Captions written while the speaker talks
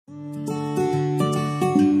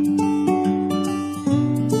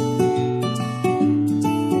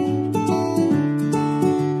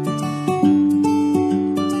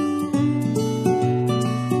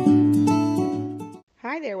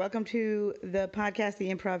welcome to the podcast,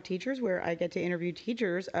 The Improv Teachers, where I get to interview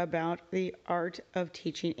teachers about the art of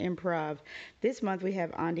teaching improv. This month we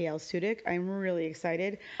have Andel Sudik. I'm really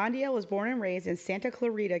excited. Andel was born and raised in Santa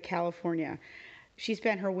Clarita, California. She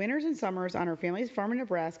spent her winters and summers on her family's farm in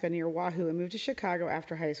Nebraska near Wahoo and moved to Chicago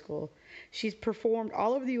after high school. She's performed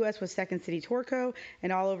all over the U.S. with Second City Torco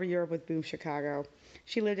and all over Europe with Boom Chicago.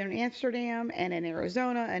 She lived in Amsterdam and in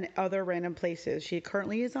Arizona and other random places. She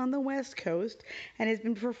currently is on the West Coast and has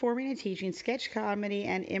been performing and teaching sketch comedy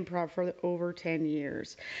and improv for over 10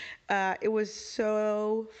 years. It was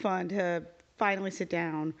so fun to finally sit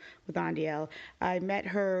down with Andiel. I met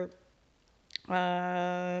her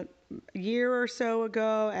a year or so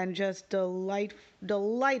ago and just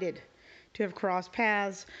delighted to have crossed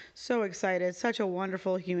paths. So excited. Such a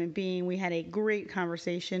wonderful human being. We had a great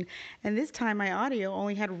conversation. And this time my audio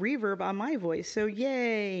only had reverb on my voice. So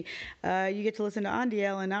yay. You get to listen to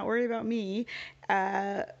Andiel and not worry about me.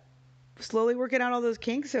 Slowly working out all those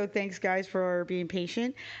kinks. So thanks guys for being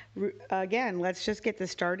patient. Again, let's just get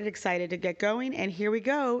this started. Excited to get going. And here we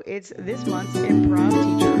go. It's this month's Improv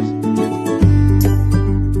Teachers.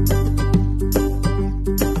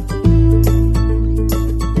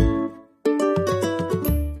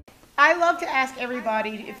 I love to ask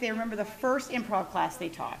everybody if they remember the first improv class they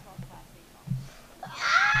taught.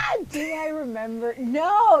 Do I remember?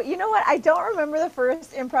 No, you know what? I don't remember the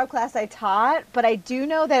first improv class I taught, but I do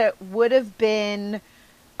know that it would have been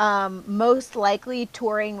most likely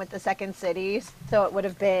touring with the Second City. So it would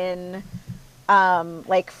have been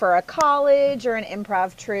like for a college or an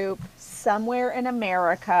improv troupe somewhere in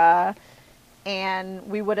America. And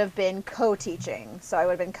we would have been co-teaching. So I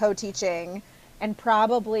would have been co-teaching and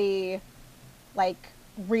probably like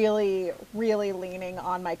really leaning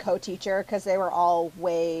on my co-teacher because they were all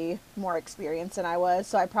way more experienced than I was.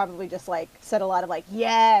 So I probably just like said a lot of like,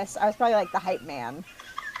 yes. I was probably like the hype man.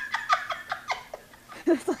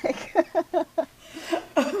 It's like,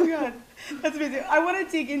 oh my God, that's amazing. I want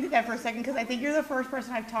to dig into that for a second because I think you're the first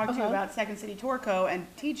person I've talked to about Second City Torco and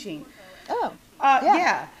teaching. Oh,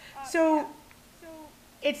 yeah. So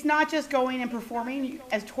it's not just going and performing,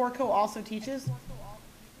 as Torco also teaches?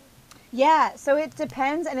 Yeah, so it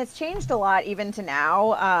depends, and it's changed a lot even to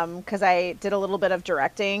now, because I did a little bit of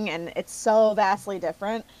directing, and it's so vastly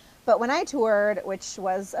different. But when I toured, which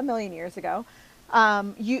was a million years ago,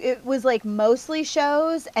 it was like mostly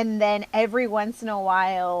shows, and then every once in a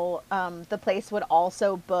while, the place would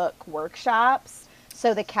also book workshops,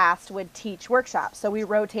 so the cast would teach workshops. So we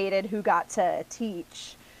rotated who got to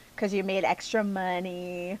teach, because you made extra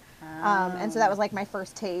money. And so that was like my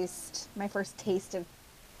first taste of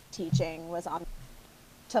teaching was on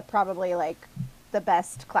to probably like the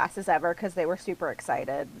best classes ever because they were super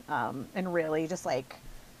excited and really just like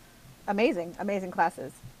amazing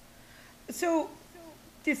classes. So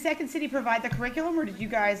did Second City provide the curriculum, or did you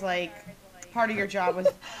guys like part of your job was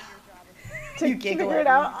to figure it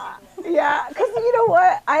out? Yeah, because you know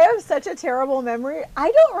what? I have such a terrible memory.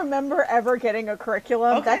 I don't remember ever getting a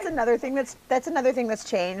curriculum. Okay. That's another thing that's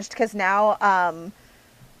changed because now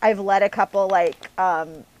I've led a couple like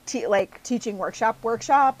teaching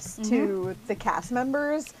workshops to the cast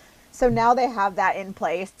members. So now they have that in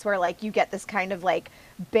place where like you get this kind of like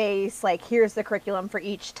base, like here's the curriculum for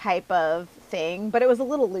each type of thing. But it was a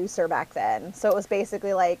little looser back then. So it was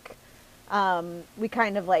basically like we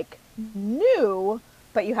kind of like knew,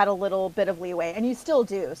 but you had a little bit of leeway, and you still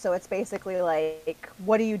do. So it's basically like,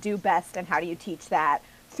 what do you do best and how do you teach that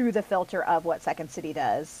through the filter of what Second City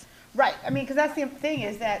does? Right. I mean, because that's the thing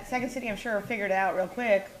is that Second City, I'm sure, figured out real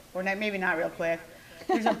quick, or maybe not real quick.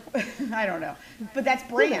 There's I don't know. But that's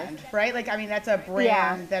brand, right? Like, I mean, that's a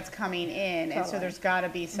brand that's coming in, totally. And so there's got to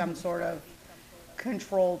be some sort of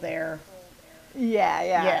control there.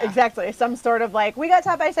 Yeah, exactly. Some sort of like, we got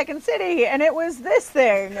taught by Second City and it was this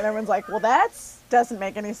thing. And everyone's like, well, doesn't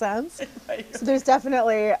make any sense. So there's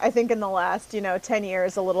definitely, I think in the last, 10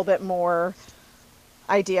 years, a little bit more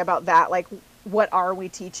idea about that. Like, what are we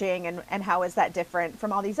teaching and how is that different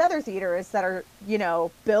from all these other theaters that are,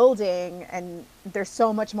 building, and there's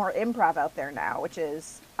so much more improv out there now, which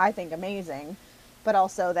is, I think, amazing. But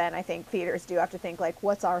also then I think theaters do have to think like,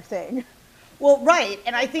 what's our thing? Well, right.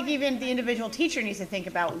 And I think even the individual teacher needs to think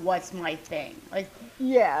about what's my thing. Like,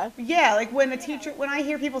 yeah, like when I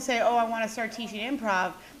hear people say, oh, I want to start teaching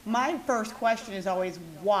improv, my first question is always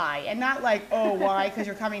why? And not like, oh, why? Because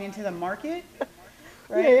you're coming into the market,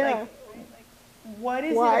 right? Yeah. Like, what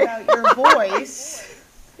is it about your voice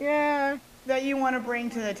that you want to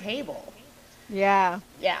bring to the table? Yeah.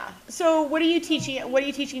 So what are you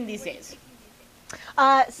teaching these days?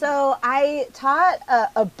 So I taught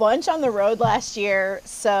a bunch on the road last year.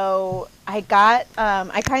 So I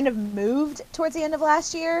kind of moved towards the end of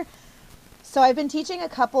last year. So I've been teaching a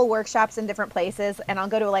couple workshops in different places, and I'll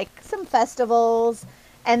go to like some festivals,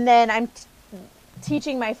 and then I'm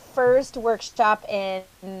teaching my first workshop in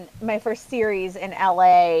my first series in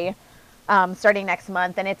LA, starting next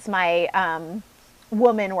month, and it's my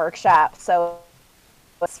woman workshop. So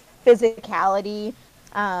it's physicality,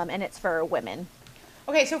 and it's for women.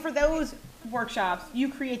 Okay, so for those workshops, you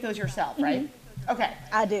create those yourself, right? Okay.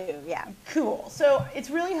 I do, yeah. Cool. So it's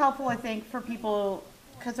really helpful, I think, for people,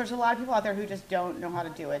 because there's a lot of people out there who just don't know how to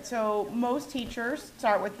do it. So most teachers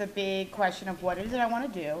start with the big question of what is it I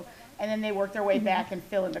want to do, and then they work their way back and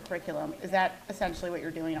fill in the curriculum. Is that essentially what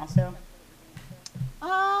you're doing also?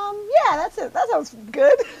 Yeah, that's it. That sounds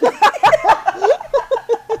good.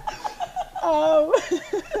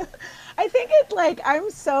 I think it's like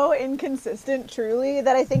I'm so inconsistent, truly,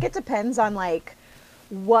 that I think it depends on like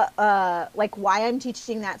what like why I'm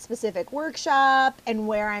teaching that specific workshop and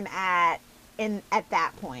where I'm at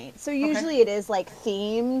that point. So usually it is like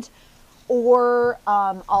themed, or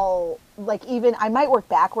I'll like, even I might work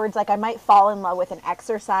backwards, like I might fall in love with an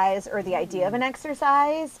exercise or the idea of an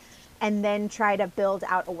exercise and then try to build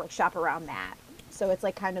out a workshop around that. So it's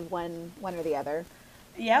like kind of one or the other.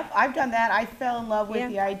 Yep, I've done that. I fell in love with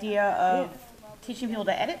the idea of teaching people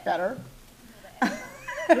to edit better.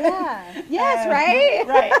 Yeah. Yes, right?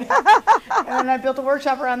 Right. And then I built a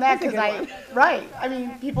workshop around that because I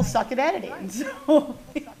mean, people suck at editing. So.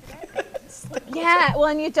 Yeah, well,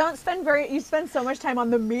 and you spend so much time on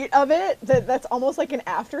the meat of it that's almost like an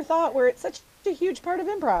afterthought, where it's such a huge part of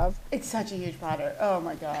improv. It's such a huge part of, oh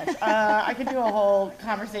my gosh. I could do a whole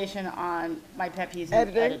conversation on my pet peeves in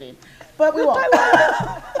editing. But we won't.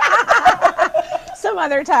 Some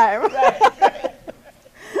other time. Right.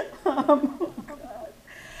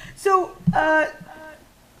 So,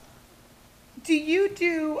 do you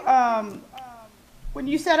do, when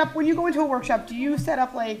you go into a workshop, do you set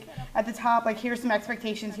up like at the top, like here's some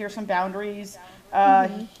expectations, here's some boundaries,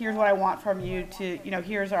 here's what I want from you to,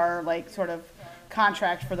 here's our like sort of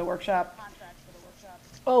contract for the workshop?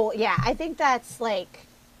 Oh, yeah. I think that's like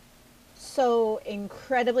so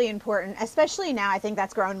incredibly important, especially now. I think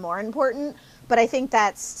that's grown more important, but I think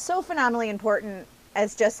that's so phenomenally important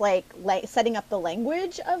as just like setting up the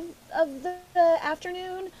language of the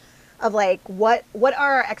afternoon, of like what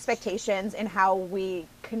are our expectations and how we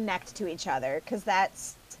connect to each other, because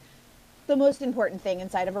that's the most important thing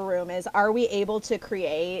inside of a room. Is, are we able to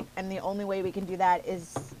create? And the only way we can do that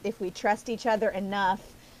is if we trust each other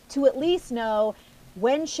enough to at least know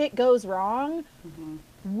when shit goes wrong,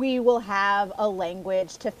 we will have a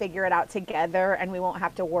language to figure it out together, and we won't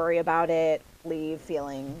have to worry about it, leave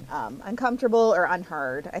feeling uncomfortable or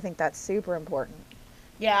unheard. I think that's super important.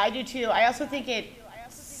 Yeah, I do too. I also think it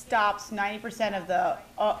stops 90% of the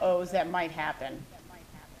uh-ohs that might happen.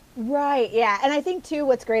 Right, yeah. And I think too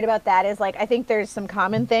what's great about that is, like, I think there's some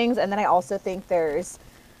common things, and then I also think there's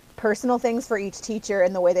personal things for each teacher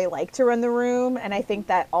and the way they like to run the room, and I think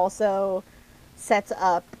that also sets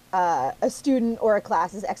up a student or a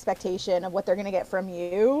class's expectation of what they're going to get from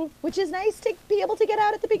you, which is nice to be able to get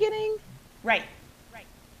out at the beginning. Right.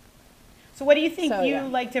 So what do you think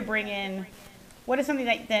like to bring in? What is something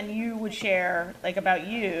that then you would share, like, about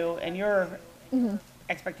you and your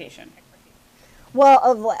expectation? Well,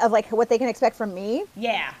 of like what they can expect from me?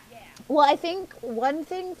 Yeah. Well, I think one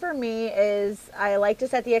thing for me is I like to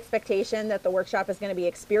set the expectation that the workshop is going to be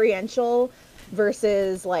experiential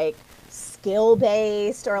versus like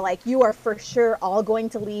skill-based, or like you are for sure all going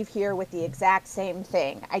to leave here with the exact same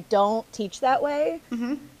thing. I don't teach that way.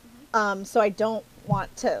 So I don't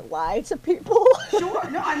want to lie to people. Sure.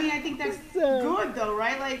 No, I mean, I think that's good though,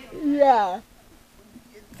 right? Like, yeah.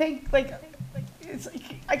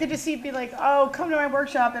 I could just see it be like, oh, come to my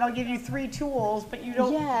workshop and I'll give you 3 tools, but you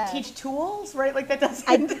don't teach tools, right? Like that doesn't.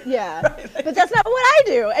 Right, like, but that's not what I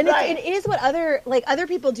do, and it is what other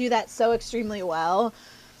people do that so extremely well,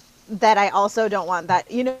 that I also don't want that.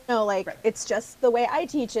 It's just the way I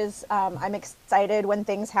teach is I'm excited when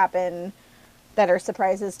things happen that are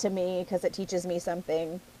surprises to me, because it teaches me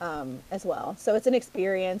something as well. So it's an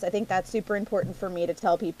experience. I think that's super important for me to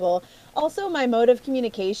tell people. Also, my mode of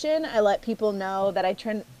communication, I let people know that I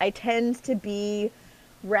tend to be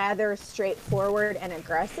rather straightforward and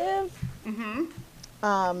aggressive.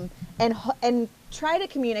 And try to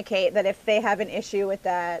communicate that if they have an issue with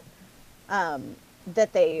that,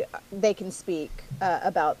 that they can speak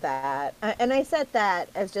about that. And I set that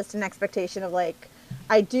as just an expectation of like,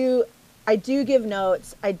 I do give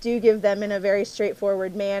notes. I do give them in a very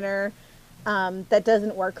straightforward manner. That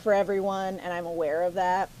doesn't work for everyone, and I'm aware of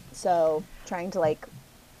that. So trying to like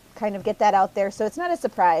kind of get that out there, so it's not a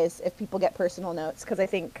surprise if people get personal notes, because I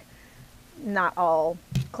think not all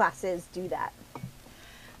classes do that.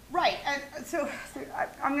 Right. So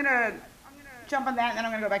I'm gonna jump on that, and then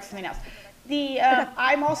I'm gonna go back to something else.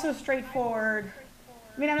 I'm also straightforward.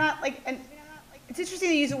 I mean, I'm not like, and it's interesting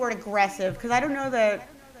to use the word aggressive, because I don't know that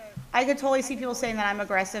I could totally see people saying that I'm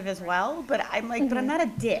aggressive as well, but I'm like, but I'm not a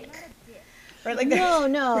dick. Right? Like No.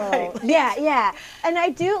 Right, like, yeah. And I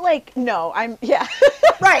do like, no, I'm, yeah.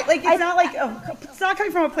 Right. Like, it's not like, it's not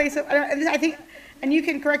coming from a place of, I think, and you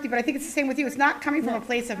can correct me, but I think it's the same with you. It's not coming from a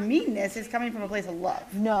place of meanness. It's coming from a place of love.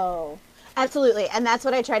 No, absolutely. And that's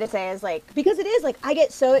what I try to say is like, because it is like, I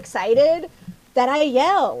get so excited that I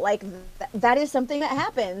yell. Like, that is something that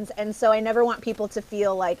happens. And so I never want people to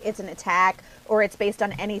feel like it's an attack or it's based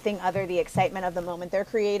on anything other the excitement of the moment they're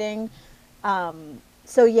creating.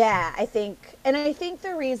 So yeah, I think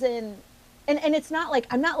the reason, and it's not like,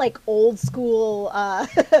 I'm not like old school,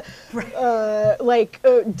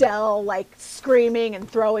 Dell, like screaming and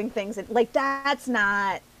throwing things, and like, that's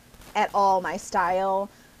not at all my style.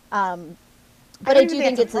 But I do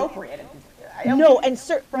think it's appropriate. No.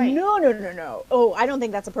 Oh, I don't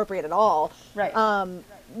think that's appropriate at all. Right.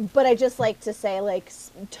 But I just like to say, like,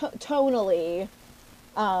 tonally,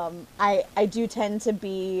 I do tend to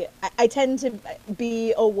be, I tend to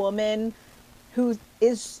be a woman who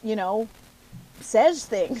is, says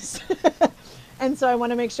things. And so I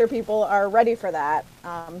want to make sure people are ready for that,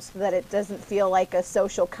 so that it doesn't feel like a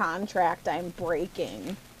social contract I'm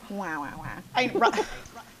breaking. Wow.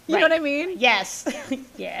 You know what I mean? Yes.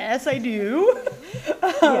 Yes, I do.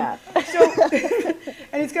 Yeah. So,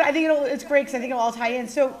 and it's good. I think it's great, because I think it'll all tie in.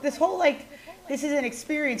 So this whole, like, this is an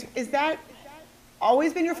experience. Is that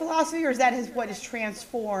always been your philosophy, or is that what has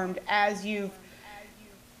transformed as you've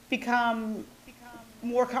become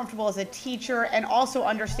more comfortable as a teacher, and also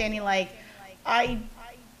understanding, like, I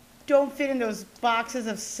don't fit in those boxes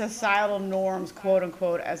of societal norms, quote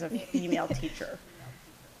unquote, as a female teacher?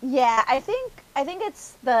 Yeah, I think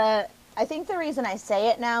the reason I say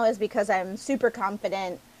it now is because I'm super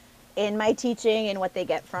confident in my teaching and what they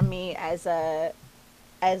get from me as a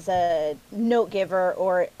note giver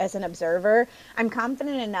or as an observer. I'm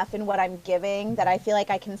confident enough in what I'm giving that I feel like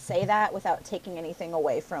I can say that without taking anything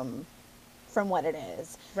away from what it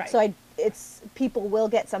is. Right. So people will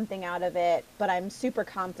get something out of it, but I'm super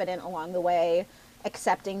confident along the way,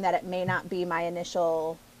 accepting that it may not be my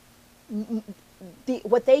initial,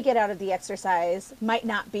 what they get out of the exercise might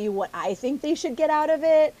not be what I think they should get out of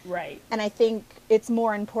it. Right. And I think it's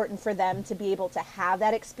more important for them to be able to have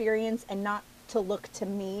that experience and not to look to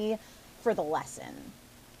me for the lesson.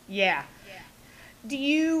 Yeah. Do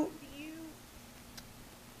you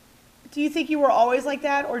think you were always like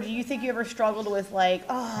that, or do you think you ever struggled with, like,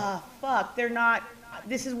 fuck,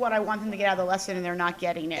 this is what I want them to get out of the lesson and they're not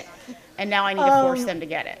getting it, and now I need to force them to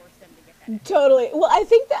get it? Totally. Well, I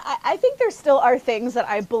think there still are things that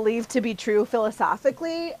I believe to be true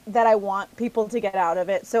philosophically that I want people to get out of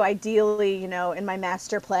it. So ideally, in my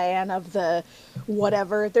master plan of the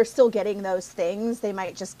whatever, they're still getting those things. They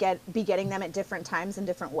might just be getting them at different times in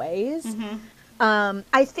different ways. Mm-hmm.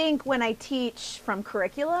 I think when I teach from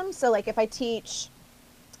curriculum, so like if I teach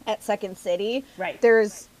at Second City, right,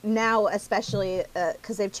 there's now, especially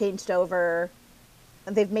because they've changed over,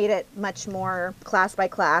 they've made it much more class by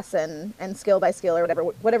class and skill by skill, or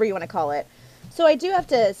whatever you want to call it. So I do have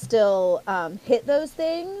to still hit those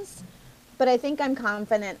things, but I think I'm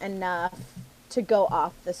confident enough to go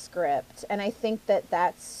off the script. And I think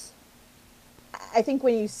I think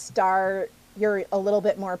when you start, you're a little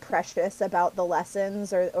bit more precious about the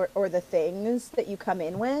lessons or the things that you come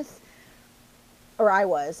in with. Or I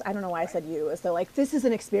was. I don't know why I said you, as though like this is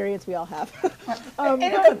an experience we all have. And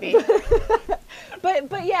it would be.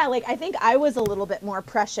 But yeah, like I think I was a little bit more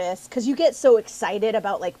precious because you get so excited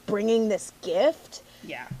about like bringing this gift.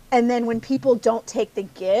 Yeah. And then when people don't take the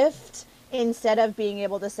gift, instead of being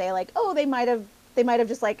able to say like, oh, they might have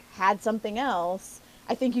just like had something else,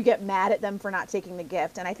 I think you get mad at them for not taking the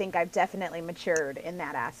gift. And I think I've definitely matured in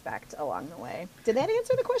that aspect along the way. Did that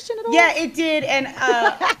answer the question at all? Yeah, it did. And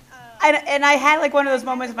and I had like one of those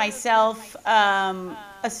moments myself.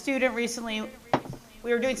 A student recently,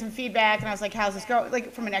 we were doing some feedback, and I was like, how's this going?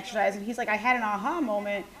 Like from an exercise. And he's like, I had an aha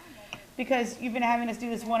moment because you've been having us do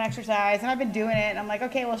this one exercise, and I've been doing it. And I'm like,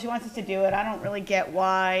 okay, well, she wants us to do it. I don't really get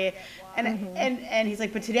why. And and he's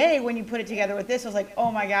like, but today when you put it together with this, I was like,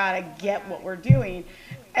 oh my God, I get what we're doing.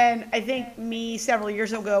 And I think me several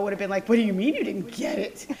years ago would have been like, what do you mean you didn't get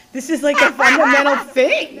it? This is like a fundamental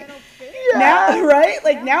thing. Yeah. Now, right?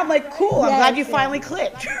 Like now I'm like, cool, I'm glad you finally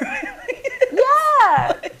clicked.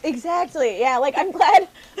 Yeah, exactly. Yeah, like I'm glad.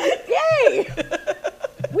 Yay!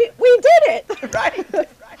 We did it. Right.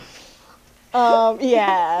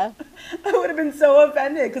 Yeah. I would have been so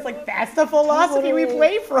offended because like that's the philosophy we Totally.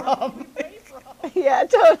 play from. Yeah,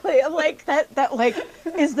 totally. I'm like that like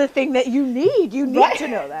is the thing that you need. You need Right. to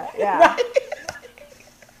know that. Yeah. Right.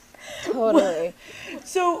 Totally.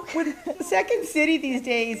 So with Second City these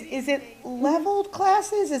days, is it leveled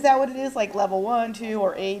classes? Is that what it is? Like level 1, 2,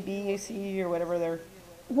 or A, B, C, or whatever they're.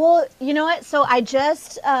 Well, you know what? So I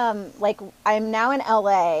just like I'm now in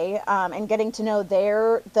LA and getting to know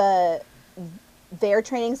their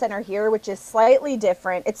training center here, which is slightly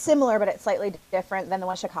different. It's similar, but it's slightly different than the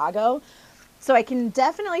one in Chicago. So I can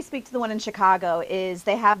definitely speak to the one in Chicago. Is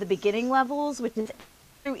they have the beginning levels, which is A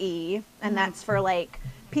through E, and that's for like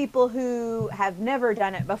people who have never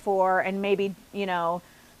done it before and maybe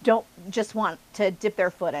don't just want to dip their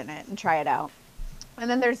foot in it and try it out. And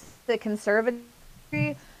then there's the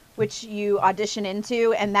conservatory, which you audition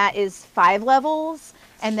into, and that is 5 levels,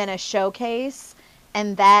 and then a showcase.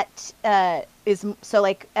 And that is so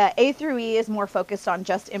like A through E is more focused on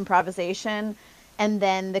just improvisation, and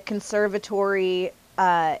then the conservatory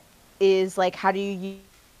is like how do you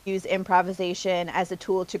use improvisation as a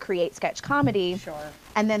tool to create sketch comedy. Sure.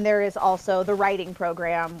 And then there is also the writing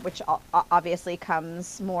program, which obviously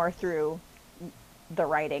comes more through the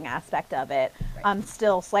writing aspect of it. Right.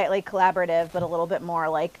 Still slightly collaborative, but a little bit more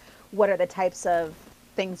like what are the types of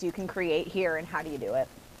things you can create here and how do you do it?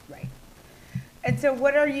 Right. And so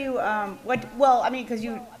what are you, well, I mean, because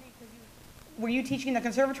were you teaching the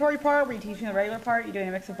conservatory part? Were you teaching the regular part? You doing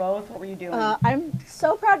a mix of both? What were you doing? I'm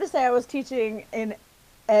so proud to say I was teaching in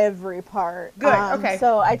every part. Good, okay.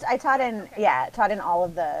 So I taught in all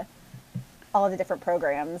of the different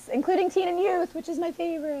programs, including teen and youth, which is my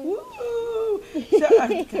favorite. Woo! So,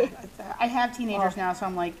 I have teenagers now, so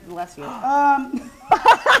I'm like, bless you.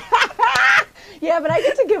 Yeah, but I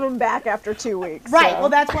get to give them back after 2 weeks. Right. So. Well,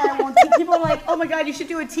 that's why I won't. People are like, "Oh my God, you should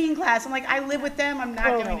do a teen class." I'm like, I live with them. I'm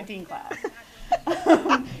not doing a teen class.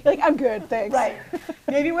 You're like, I'm good, thanks. Right.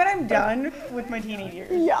 Maybe when I'm done with my teenagers,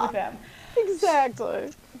 with them.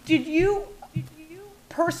 Exactly. Did you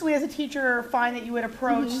personally, as a teacher, find that you would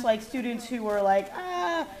approach like students who were like,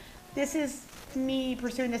 this is me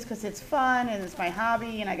pursuing this because it's fun and it's my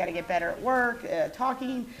hobby and I got to get better at work,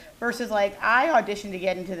 talking, versus like I auditioned to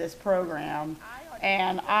get into this program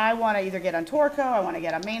and I want to either get on Torco, I want to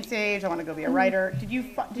get on main stage, I want to go be a writer. Did you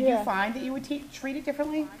find that you would treat it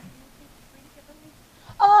differently?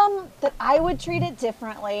 That I would treat it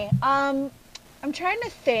differently. I'm trying to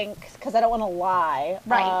think because I don't want to lie.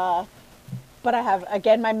 Right. But I have,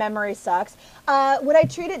 again, my memory sucks. Would I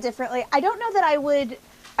treat it differently? I don't know that I would.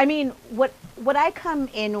 I mean, what I come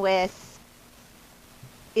in with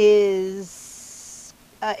is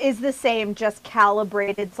the same, just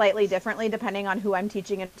calibrated slightly differently depending on who I'm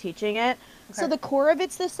teaching and teaching it. Okay. So the core of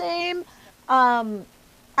it's the same.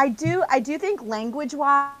 I do think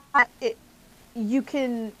language-wise, you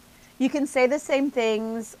can say the same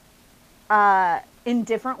things in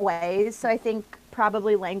different ways. So I think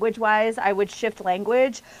probably language-wise, I would shift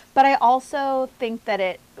language. But I also think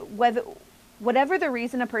that whatever the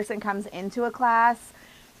reason a person comes into a class,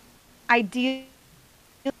 ideally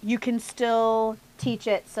you can still teach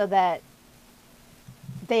it so that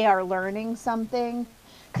they are learning something.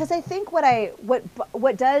 Because I think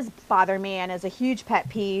what does bother me and is a huge pet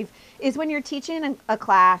peeve is when you're teaching a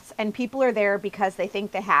class and people are there because they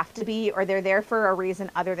think they have to be, or they're there for a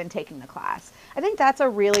reason other than taking the class. I think that's a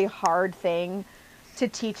really hard thing to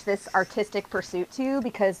teach this artistic pursuit to,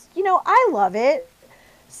 because, I love it.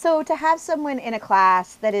 So to have someone in a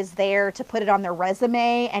class that is there to put it on their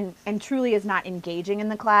resume and truly is not engaging in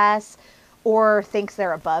the class or thinks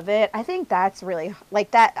they're above it, I think that's really, like,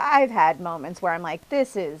 that I've had moments where I'm like,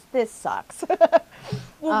 this sucks.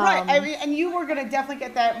 Well, right. I mean, and you were going to definitely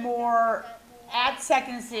get that more at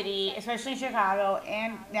Second City, especially in Chicago,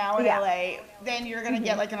 and now in LA. Then you're going to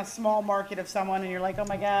get like in a small market of someone, and you're like, oh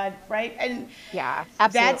my God, right? And yeah,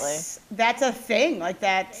 absolutely. That's a thing. Like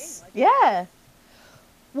that's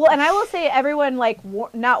Well, and I will say everyone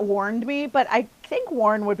not warned me, but I think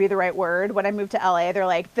warn would be the right word. When I moved to LA, they're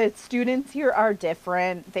like, the students here are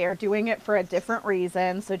different. They're doing it for a different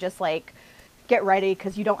reason. So just like get ready,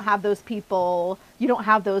 because you don't have those people. You don't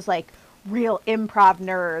have those like real improv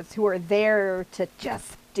nerds who are there to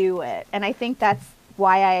just do it. And I think that's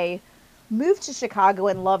why I moved to Chicago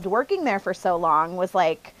and loved working there for so long, was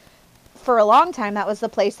like, for a long time, that was the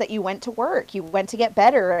place that you went to work. You went to get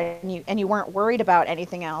better, and you weren't worried about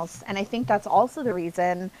anything else. And I think that's also the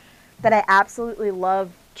reason that I absolutely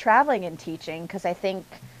love traveling and teaching, because I think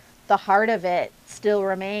the heart of it still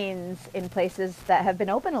remains in places that have been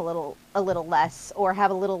open a little less or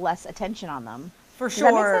have a little less attention on them. For Does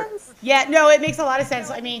that sure. make sense? Yeah, no, it makes a lot of sense.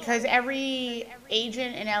 I mean, because every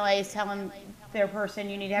agent in LA is telling their person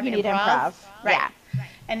you need to have You need improv. improv. Right. Yeah.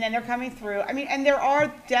 And then they're coming through. I mean, and there are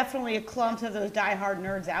definitely a clump of those diehard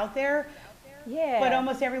nerds out there, Yeah. but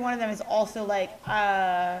almost every one of them is also like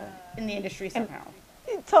in the industry somehow.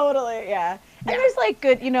 Totally, yeah. And Yeah. there's like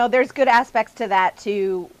good, there's good aspects to that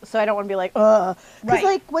too. So I don't want to be like, ugh. Because Right.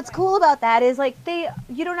 like what's cool about that is like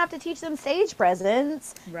you don't have to teach them stage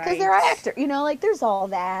presence because Right. they're actor. Like there's all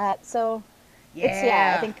that. So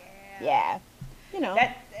I think,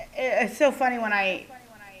 That it's so funny when I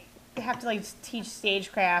have to like teach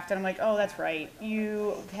stagecraft, and I'm like, oh, that's right.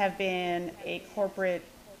 You have been a corporate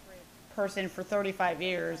person for 35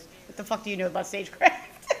 years. What the fuck do you know about stagecraft?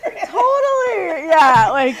 totally, yeah.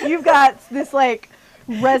 Like you've got this like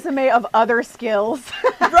resume of other skills.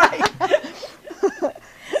 Right.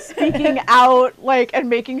 Speaking out, like, and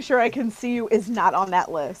making sure I can see you is not on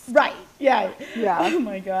that list. Right. Yeah. Yeah. Oh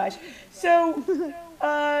my gosh. So,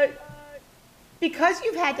 because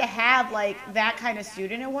you've had to have like that kind of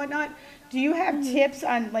student and whatnot, do you have tips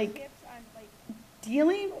on like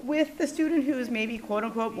dealing with the student who is maybe quote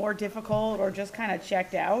unquote more difficult or just kind of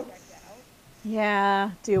checked out?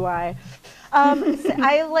 Yeah, do I?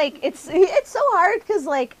 I like it's so hard because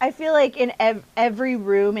like I feel like in every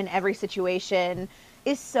room in every situation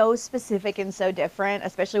is so specific and so different,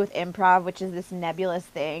 especially with improv, which is this nebulous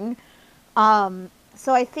thing.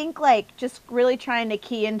 So I think like just really trying to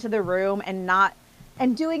key into the room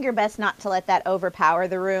and doing your best not to let that overpower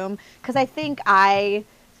the room, because I think I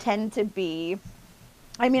tend to be,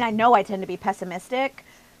 I know I tend to be pessimistic,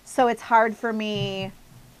 so it's hard for me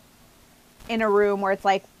in a room where it's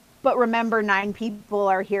like, but remember 9 people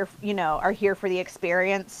are here, are here for the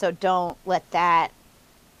experience, so don't let that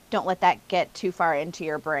get too far into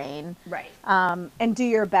your brain. Right. And do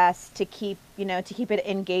your best to keep it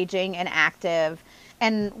engaging and active.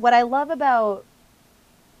 And what I love about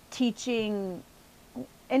teaching,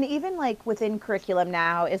 and even like within curriculum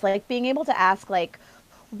now, is like being able to ask like,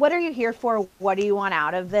 what are you here for? What do you want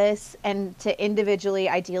out of this? And to individually,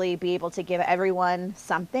 ideally, be able to give everyone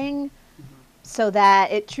something, so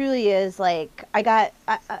that it truly is like, I got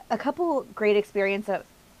a couple great experiences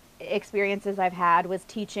I've had was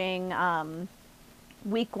teaching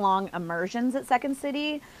week-long immersions at Second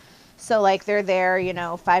City. So like they're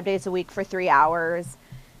there, 5 days a week for 3 hours,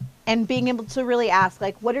 and being able to really ask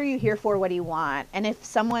like, what are you here for? What do you want? And if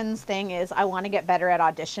someone's thing is, I want to get better at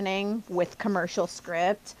auditioning with commercial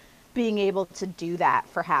script, being able to do that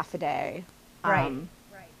for half a day. Right.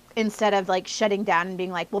 Instead of like shutting down and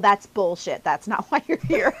being like, well, that's bullshit. That's not why you're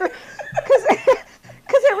here. Because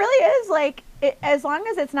it really is like, as long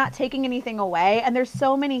as it's not taking anything away, and there's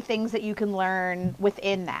so many things that you can learn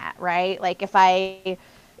within that, right? Like if I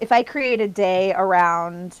create a day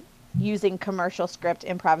around using commercial script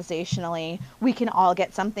improvisationally, we can all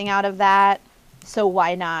get something out of that. So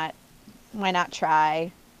why not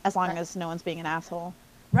try, as long as no one's being an asshole.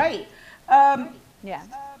 Right. Yeah.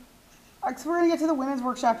 So we're going to get to the women's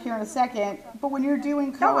workshop here in a second, but when you're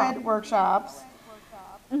doing co-ed workshops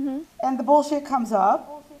and the bullshit comes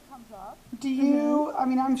up, do you,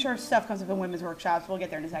 I'm sure stuff comes up in women's workshops, we'll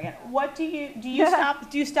get there in a second. What do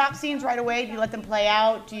you stop scenes right away? Do you let them play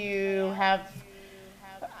out? Do you have,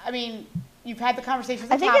 you've had the conversation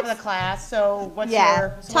at the top of the class, so what's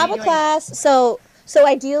your... So top of class, so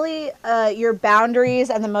ideally, your boundaries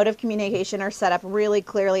and the mode of communication are set up really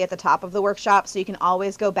clearly at the top of the workshop, so you can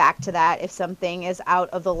always go back to that if something is out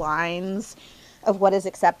of the lines of what is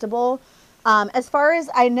acceptable. As far as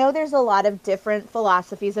I know, there's a lot of different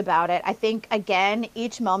philosophies about it. I think, again,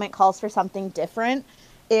 each moment calls for something different.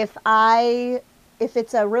 If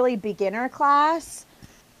it's a really beginner class,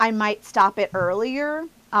 I might stop it earlier.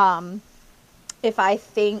 If I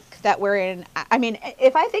think that we're in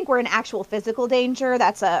actual physical danger,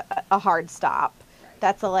 that's a hard stop.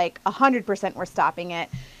 That's 100% we're stopping it.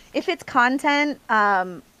 If it's content,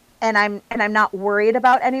 and I'm not worried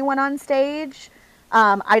about anyone on stage,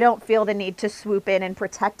 I don't feel the need to swoop in and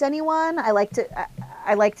protect anyone. I like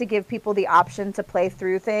to give people the option to play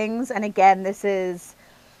through things. And again, this is,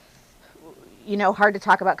 hard to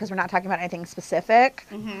talk about because we're not talking about anything specific.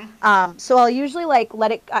 So I'll usually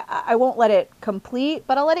let it, I won't let it complete,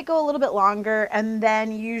 but I'll let it go a little bit longer. And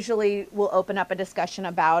then usually we'll open up a discussion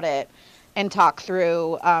about it and talk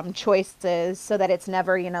through choices, so that it's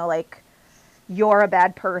never, you're a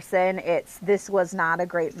bad person. This was not a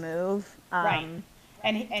great move. Right.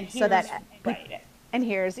 And here's, so that, right. and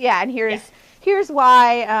here's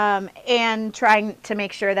why, and trying to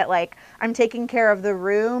make sure that like I'm taking care of the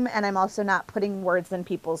room and I'm also not putting words in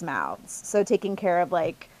people's mouths. So taking care of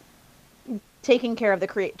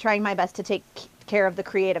trying my best to take care of the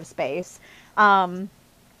creative space. So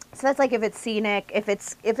that's like if it's scenic, if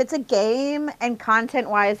it's a game and content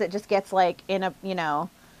wise, it just gets like in a,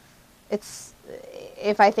 it's,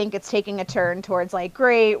 if I think it's taking a turn towards like,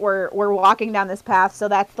 great, we're walking down this path, so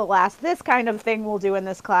that's this kind of thing we'll do in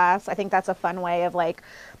this class. I think that's a fun way of like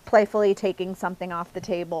playfully taking something off the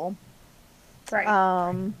table. Right.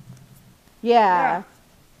 Yeah.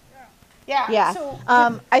 So,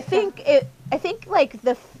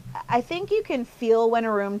 I think you can feel when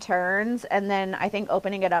a room turns, and then I think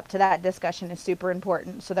opening it up to that discussion is super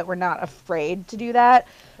important so that we're not afraid to do that.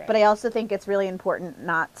 Right. But I also think it's really important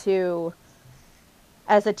not to,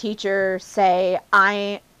 as a teacher, say,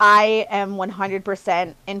 I am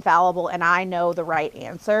 100% infallible and I know the right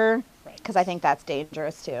answer, because I think that's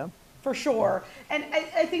dangerous too. For sure. And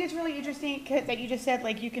I think it's really interesting that you just said,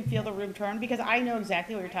 like, you can feel the room turn, because I know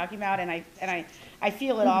exactly what you're talking about, and I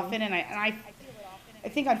feel it often, and I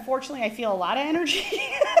think, unfortunately, I feel a lot of energy.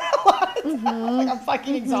 A lot of times. Like, I'm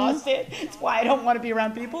fucking exhausted. It's why I don't want to be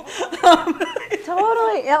around people.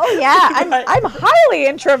 Totally. Oh yeah. I'm highly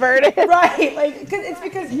introverted. Right. Like, it's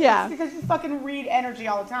because you fucking read energy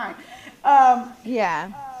all the time.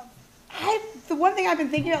 The one thing I've been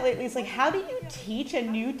thinking about lately is, like, how do you teach a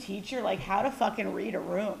new teacher, like, how to fucking read a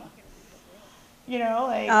room?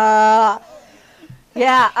 Like. How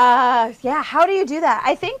do you do that?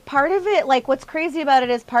 I think part of it, like, what's crazy about it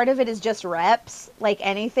is part of it is just reps, like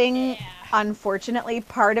anything. Yeah. Unfortunately,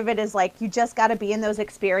 part of it is like you just got to be in those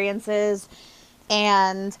experiences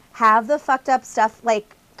and have the fucked up stuff,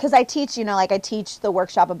 like, because I teach, I teach the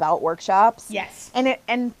workshop about workshops. Yes.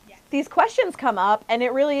 And these questions come up, and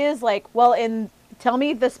it really is like, well, tell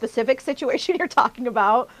me the specific situation you're talking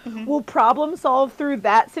about. Mm-hmm. We'll problem solve through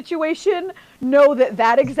that situation. Know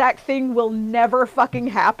that exact thing will never fucking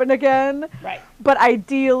happen again. Right. But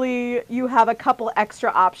ideally, you have a couple extra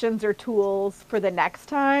options or tools for the next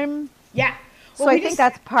time. Yeah. Well, so I think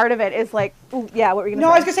that's part of it is like, what were you going to say?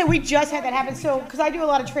 No, I was going to say, we just had that happen. So, because I do a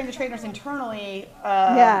lot of train-the-trainers internally.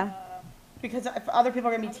 Because if other people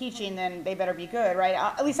are going to be teaching, then they better be good, right?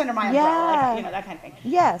 At least under my umbrella, like, that kind of thing.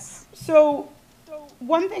 Yes. So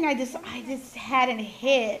one thing I just hadn't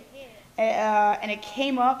hit, and it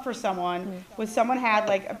came up for someone, was someone had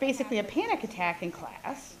like basically a panic attack in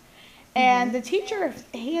class, and the teacher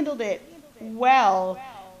handled it well,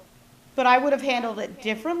 but I would have handled it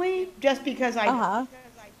differently just because I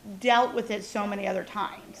dealt with it so many other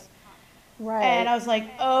times. Right. And I was like,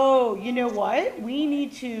 oh, you know what? We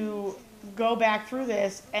need to go back through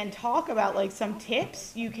this and talk about like some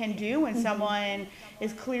tips you can do when someone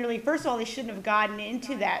is clearly, first of all, they shouldn't have gotten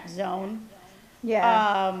into that zone.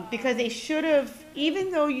 Yeah. Because they should have,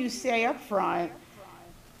 even though you say up front,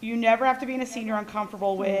 you never have to be in a scene you're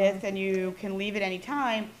uncomfortable with and you can leave at any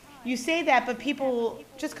time. You say that, but people,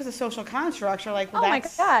 just because of social constructs, are like, well,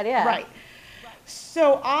 that's... Oh my God, yeah. Right.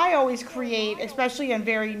 So I always create, especially on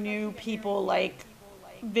very new people, like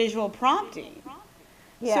visual prompting.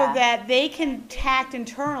 Yeah. So that they can tact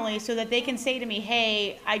internally, so that they can say to me,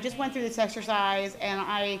 hey, I just went through this exercise and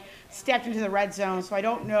I stepped into the red zone, so I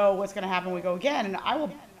don't know what's going to happen when we go again. And I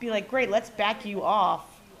will be like, great, let's back you off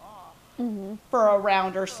for a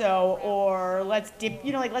round or so, or let's dip,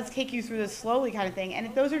 let's take you through this slowly kind of thing.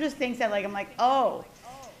 And those are just things that, like, I'm like, oh,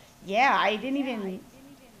 yeah, I didn't even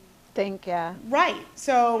think, yeah. Right.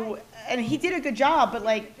 So, and he did a good job, but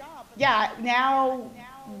like, yeah, now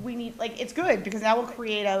we need, like, it's good because that will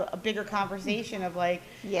create a bigger conversation of like,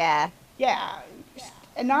 yeah,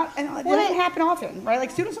 and it doesn't happen often, right?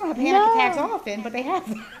 Like, students don't have panic attacks often, but they have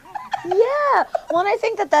them. Yeah. Well, and I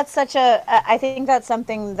think that's I think that's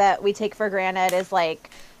something that we take for granted is like,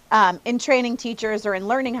 in training teachers or in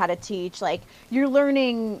learning how to teach, like, you're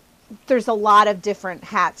learning, there's a lot of different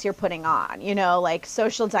hats you're putting on, like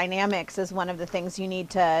social dynamics is one of the things you need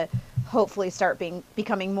to hopefully start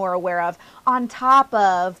becoming more aware of, on top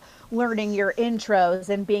of learning your intros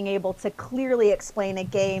and being able to clearly explain a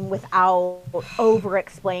game without over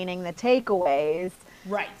explaining the takeaways.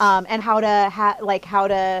 Right. And how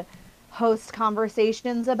to host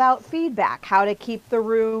conversations about feedback, how to keep the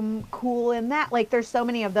room cool in that. Like, there's so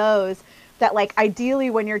many of those that, like, ideally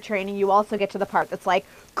when you're training, you also get to the part that's like,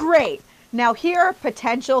 great, now here are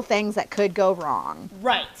potential things that could go wrong.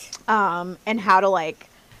 Right. And how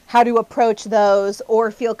to approach those,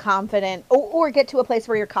 or feel confident, or get to a place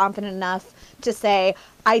where you're confident enough to say,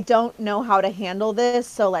 I don't know how to handle this,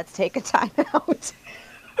 so let's take a time out.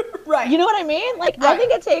 You know what I mean? Like, Right.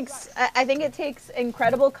 I think it takes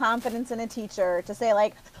incredible confidence in a teacher to say,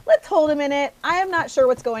 like, let's hold a minute. I am not sure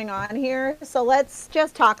what's going on here, so let's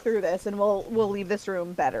just talk through this, and we'll leave this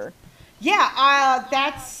room better. Yeah,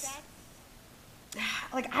 that's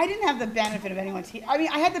like I didn't have the benefit of anyone. I mean,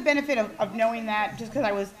 I had the benefit of knowing that just because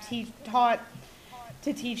I was taught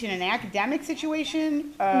to teach in an academic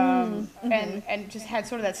situation, and just had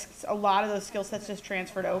sort of a lot of those skill sets just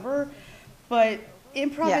transferred over. But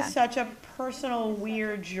improv is such a personal,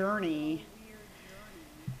 weird journey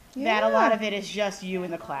that a lot of it is just you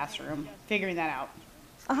in the classroom figuring that out.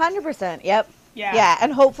 100%. Yep. Yeah. Yeah,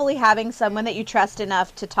 and hopefully having someone that you trust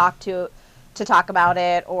enough to talk about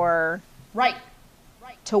it, or Right.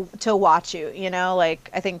 to watch you. You know, like,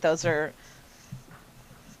 I think those are.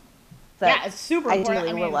 Yeah, it's super important. Ideally,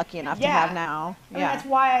 I mean, we're lucky enough to have now. I mean, that's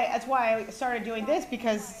why I started doing this,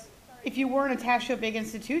 because if you weren't attached to a big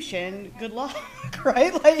institution, good luck,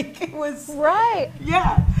 right? Like, it was right.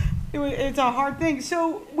 Yeah, it's a hard thing.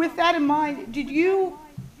 So with that in mind,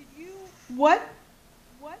 what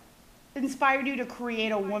inspired you to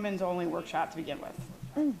create a women's only workshop to begin with?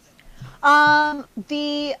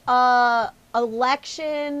 The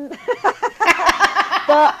election.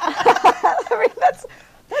 I mean, that's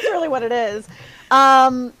really what it is.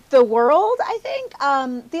 The world, I think.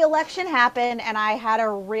 The election happened, and I had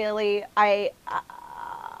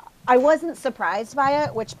I wasn't surprised by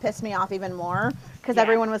it, which pissed me off even more, because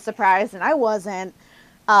everyone was surprised and I wasn't.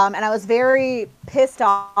 And I was very pissed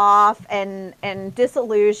off and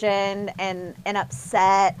disillusioned and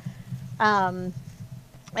upset. And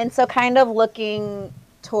so kind of looking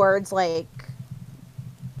towards, like,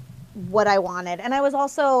 what I wanted. And I was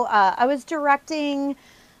also, I was directing,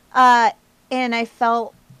 and I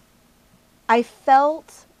felt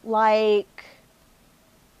like,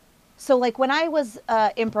 so like when I was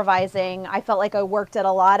improvising, I felt like I worked at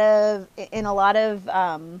in a lot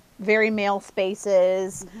of very male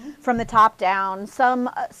spaces, from the top down. Some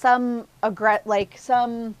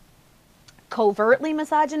covertly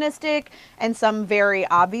misogynistic, and some very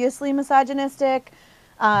obviously misogynistic,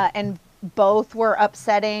 and both were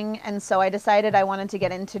upsetting. And so I decided I wanted to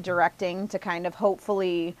get into directing to kind of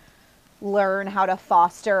hopefully learn how to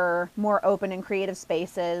foster more open and creative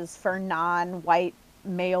spaces for non-white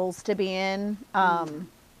males to be in. And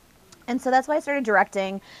so that's why I started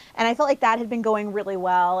directing, and I felt like that had been going really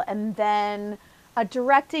well. And then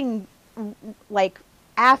directing, like,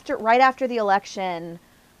 right after the election,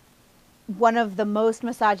 one of the most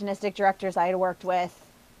misogynistic directors I had worked with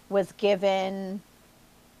was given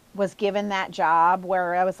that job,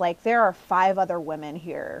 where I was like, there are 5 other women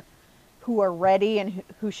here who are ready and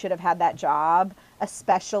who should have had that job,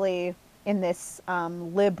 especially in this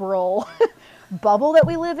liberal bubble that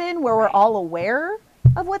we live in, where we're all aware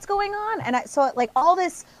of what's going on. And so like all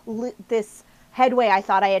this headway I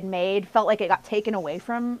thought I had made felt like it got taken away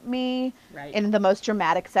from me, in the most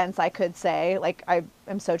dramatic sense I could say. Like, I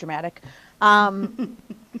am so dramatic.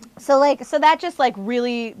 So that just like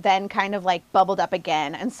really then kind of like bubbled up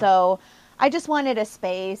again. And so I just wanted a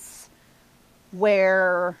space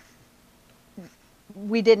where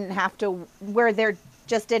where there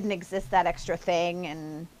just didn't exist that extra thing,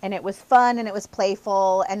 and it was fun and it was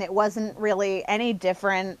playful, and it wasn't really any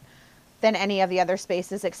different than any of the other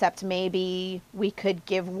spaces, except maybe we could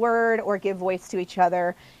give word or give voice to each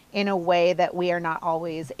other in a way that we are not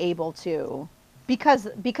always able to, because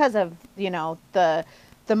of, you know, the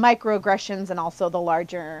microaggressions and also the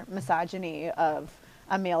larger misogyny of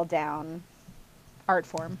a male down art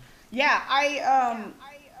form. Yeah,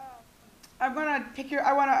 I'm gonna pick your.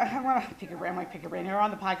 I wanna pick your brain. I might pick your brain here on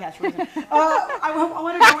the podcast reason. I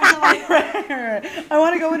want to go into I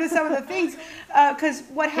want to go into some of the things, because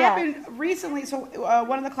what happened recently. So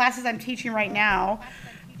one of the classes I'm teaching right now,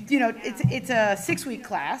 you know, it's a 6-week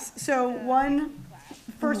class. So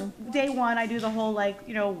day one, I do the whole, like,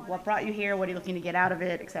 you know, what brought you here, what are you looking to get out of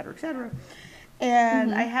it, et cetera, et cetera.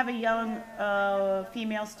 And I have a young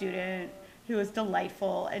female student who is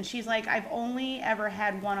delightful, and she's like, I've only ever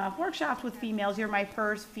had one-off workshops with females. You're my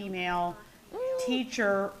first female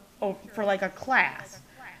teacher for like a class.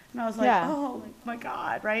 And I was like, oh my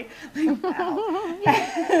God, right? Like, wow.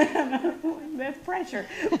 That's pressure.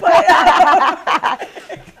 But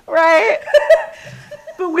right.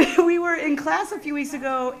 But we were in class a few weeks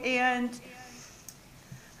ago, and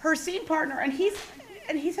her scene partner, and he's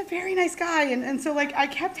a very nice guy, and so like I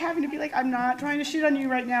kept having to be like, I'm not trying to shit on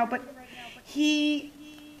you right now, but she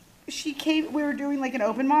came, we were doing like an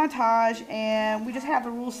open montage, and we just have the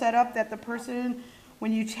rule set up that the person,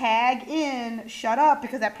 when you tag in, shut up,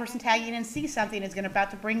 because that person tagging in sees something is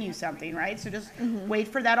about to bring you something, right? So just wait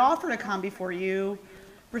for that offer to come before you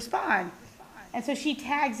respond. And so she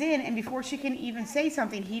tags in, and before she can even say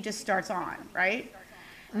something, he just starts on, right?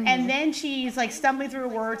 And then she's like stumbling through her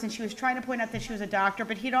words, and she was trying to point out that she was a doctor,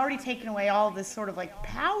 but he'd already taken away all this sort of like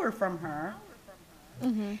power from her.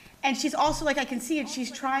 And she's also like, I can see it, she's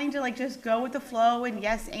trying to like just go with the flow and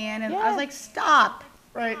yes and I was like, stop,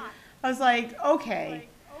 right? I was like, okay,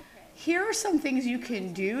 here are some things you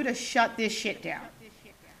can do to shut this shit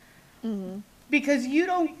down. Because you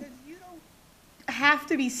don't have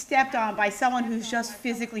to be stepped on by someone who's just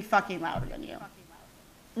physically fucking louder than you.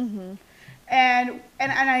 And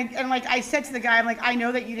like I said to the guy, I'm like, I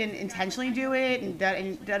know that you didn't intentionally do it and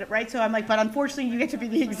did it right. So I'm like, but unfortunately you get to be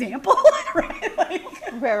the example, right? Like,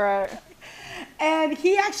 Right. and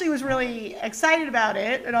he actually was really excited about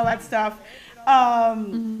it and all that stuff.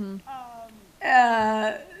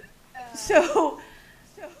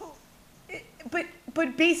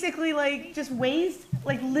 But basically, like, just ways,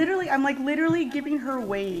 like, literally, I'm like literally giving her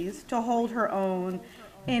ways to hold her own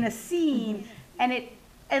in a scene,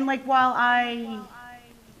 and like, while I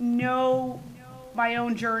know my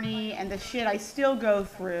own journey and the shit I still go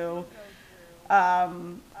through,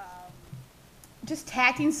 just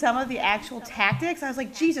tacking some of the actual tactics, I was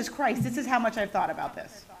like, Jesus Christ, this is how much I've thought about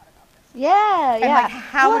this. Yeah. And like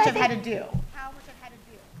how much I've had to do.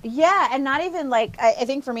 Yeah, and not even like, I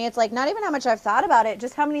think for me, it's like not even how much I've thought about it,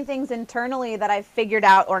 just how many things internally that I've figured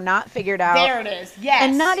out or not figured out. There it is, yes.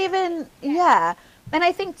 And not even, yeah. And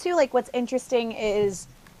I think too, like what's interesting is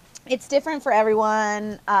it's different for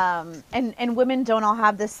everyone, and women don't all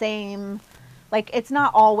have the same, like it's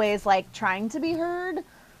not always like trying to be heard.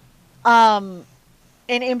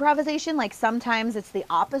 In improvisation, like sometimes it's the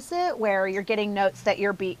opposite, where you're getting notes that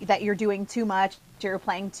you're doing too much, you're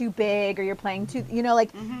playing too big, or you're playing too, like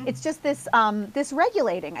it's just this this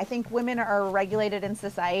regulating. I think women are regulated in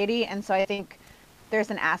society, and so I think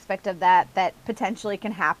there's an aspect of that potentially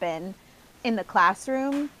can happen in the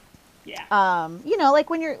classroom. Yeah. Like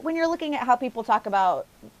when you're looking at how people talk about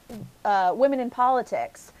women in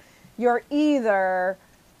politics, you're either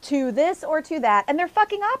to this or to that, and they're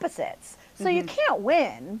fucking opposites. So you can't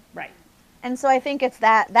win. Right. And so I think it's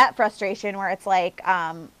that frustration where it's like,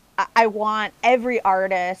 I want every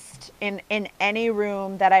artist in any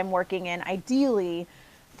room that I'm working in, ideally,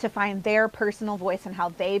 to find their personal voice and how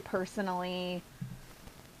they personally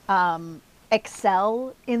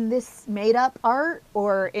excel in this made-up art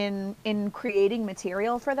or in creating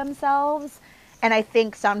material for themselves. And I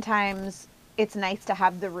think sometimes it's nice to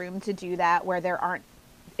have the room to do that where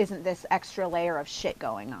isn't this extra layer of shit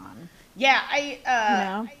going on. Yeah,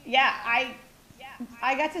 I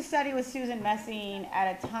got to study with Susan Messing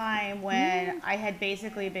at a time when I had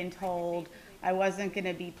basically been told I wasn't going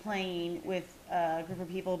to be playing with a group of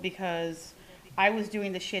people because I was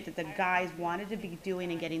doing the shit that the guys wanted to be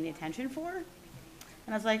doing and getting the attention for. And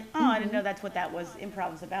I was like, I didn't know that's what that was.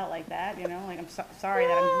 Improv was about like that, Like, I'm sorry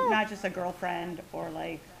that I'm not just a girlfriend or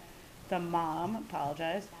like the mom.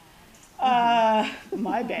 Apologize.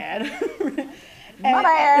 My bad. My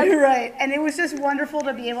bad. Right. And it was just wonderful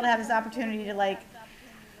to be able to have this opportunity to like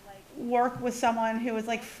work with someone who was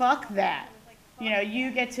like, fuck that.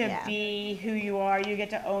 You get to be who you are. You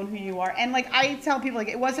get to own who you are. And like I tell people, like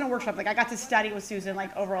it wasn't a workshop. Like I got to study with Susan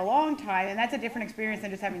like over a long time, and that's a different experience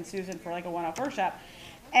than just having Susan for like a one-off workshop.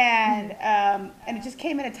 And it just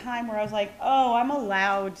came at a time where I was like, oh, I'm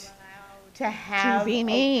allowed to have to be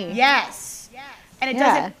me. Yes. And it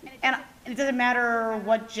doesn't. And it doesn't matter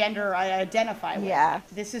what gender I identify with. Yeah.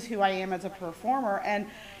 This is who I am as a performer. And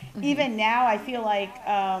even now I feel like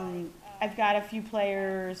I've got a few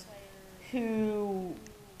players who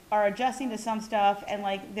are adjusting to some stuff and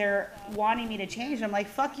like they're wanting me to change. And I'm like,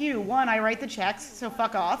 fuck you. One, I write the checks, so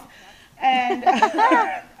fuck off. And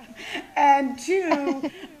and two,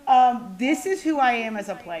 this is who I am as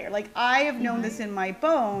a player. Like I have known this in my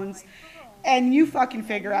bones. And you fucking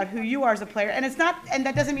figure out who you are as a player. And it's not, and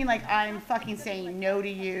that doesn't mean like I'm fucking saying no to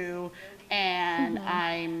you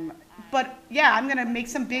and but yeah, I'm going to make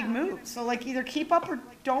some big moves. So like either keep up or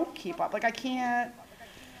don't keep up. Like I can't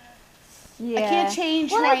change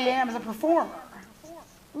who I am as a performer.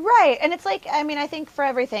 Right. And it's like, I mean, I think for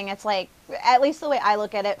everything, it's like, at least the way I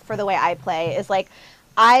look at it for the way I play is like,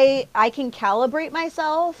 I can calibrate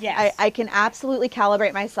myself. Yes. I can absolutely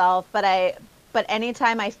calibrate myself, but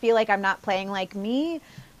anytime I feel like I'm not playing like me,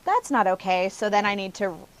 that's not okay. So then I need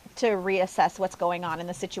to reassess what's going on in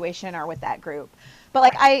the situation or with that group. But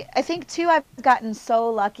like I think too, I've gotten so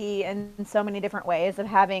lucky in so many different ways of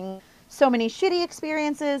having so many shitty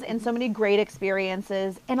experiences and so many great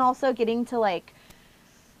experiences, and also getting to like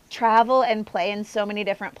travel and play in so many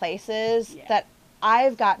different places that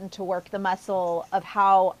I've gotten to work the muscle of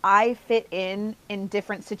how I fit in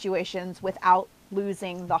different situations without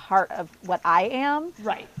losing the heart of what I am.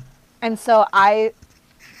 Right. And so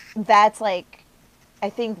that's like, I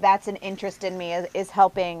think that's an interest in me is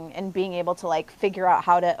helping and being able to like figure out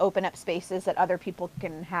how to open up spaces that other people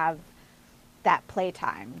can have that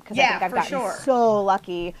playtime. Because I think I've gotten so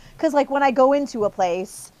lucky. Because like when I go into a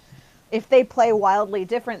place, if they play wildly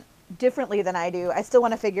differently than I do, I still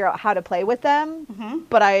want to figure out how to play with them. Mm-hmm.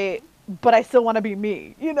 But I still want to be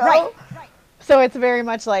me, you know? Right. So it's very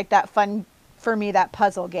much like that fun for me, that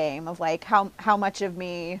puzzle game of like how much of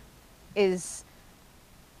me is,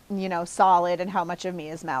 you know, solid and how much of me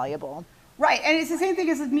is malleable. Right. And it's the same thing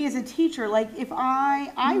as with me as a teacher. Like if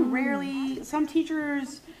I rarely, some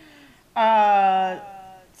teachers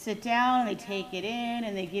sit down and they take it in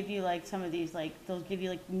and they give you like some of these, like they'll give you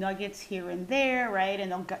like nuggets here and there, right?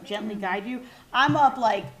 And they'll gently guide you. I'm up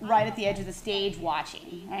like right at the edge of the stage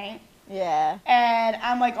watching, right? Yeah. And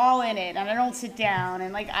I'm like all in it and I don't sit down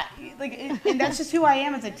and and that's just who I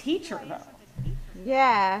am as a teacher though.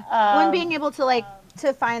 Yeah. One being able to like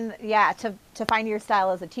to find your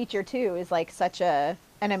style as a teacher too is like such an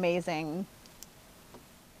amazing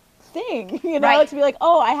thing, you know, right. To be like,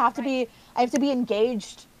 oh, I have to be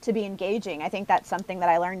engaged to be engaging. I think that's something that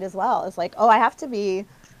I learned as well. Is like, oh, I have to be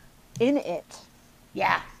in it.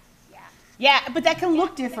 Yeah. Yeah, but that can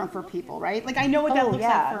look different for people, right? Like I know what that looks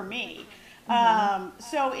like for me. Mm-hmm.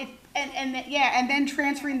 So it and then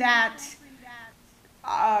transferring that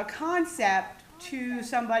concept to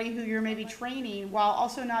somebody who you're maybe training while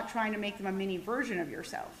also not trying to make them a mini version of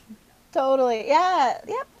yourself. Totally. Yeah.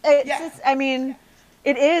 Yep. It's just, I mean,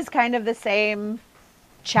 it is kind of the same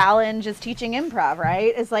challenge as teaching improv,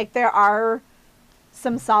 right? It's like there are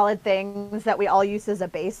some solid things that we all use as a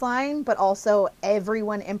baseline, but also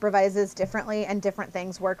everyone improvises differently and different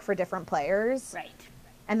things work for different players. Right.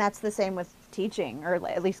 And that's the same with teaching, or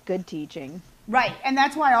at least good teaching. Right. And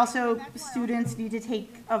that's why also students need to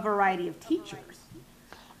take a variety of teachers.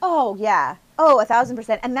 Oh, yeah. Oh,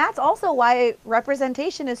 1,000%. And that's also why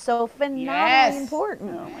representation is so phenomenally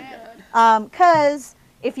important. Oh, my God. Because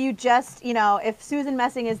if you just, you know, if Susan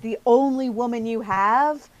Messing is the only woman you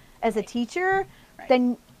have as a teacher,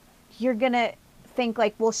 then you're going to think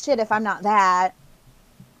like, well, shit, if I'm not that.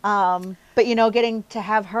 But, you know, getting to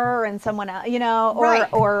have her and someone else, you know,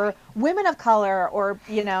 or women of color or,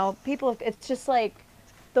 you know, people, it's just like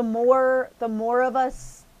the more of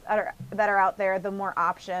us that are out there, the more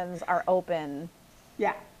options are open.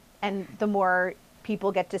 Yeah. And the more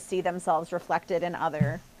people get to see themselves reflected in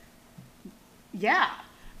other. Yeah.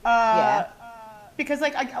 Because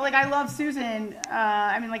I love Susan.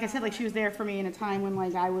 I mean, like I said, like she was there for me in a time when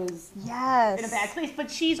like I was in a bad place. But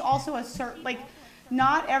she's also a certain, like,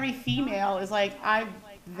 not every female is like I'm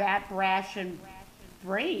that brash and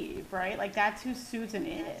brave, right? Like that's who Susan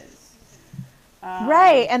is.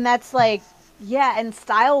 Right, and that's like, yeah, and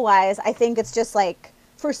style-wise, I think it's just like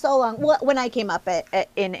for so long. Well, when I came up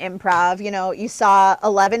in improv, you know, you saw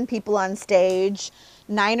 11 people on stage.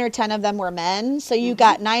 9 or 10 of them were men, so you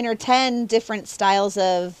got 9 or 10 different styles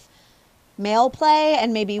of male play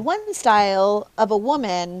and maybe one style of a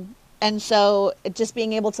woman. And so just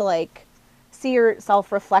being able to like see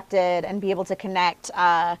yourself reflected and be able to connect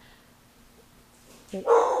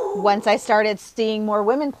once I started seeing more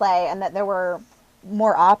women play and that there were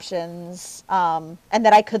more options and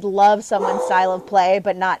that I could love someone's style of play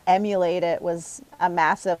but not emulate it was a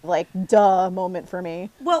massive like duh moment for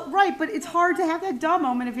me. Well, right, but it's hard to have that duh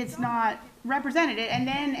moment if it's not represented. And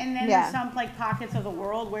then there's some like pockets of the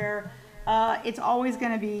world where it's always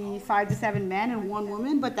going to be 5 to 7 men and 1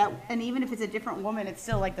 woman, and even if it's a different woman, it's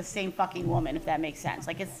still like the same fucking woman, if that makes sense.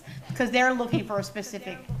 Like it's because they're looking for a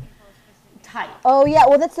specific type. Oh yeah,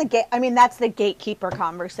 well that's the gatekeeper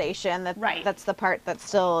conversation. That's the part that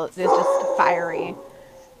still is just fiery.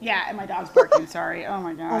 Yeah, and my dog's barking. Sorry. Oh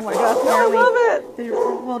my god. Oh my god. I love it.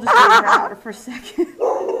 We'll just leave her out for a second.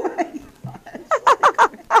 Oh my god.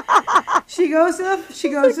 She goes to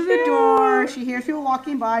the door. She hears people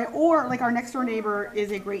walking by, or like our next door neighbor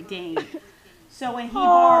is a Great Dane. So when he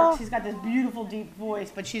barks, he's got this beautiful deep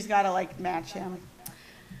voice, but she's got to like match him.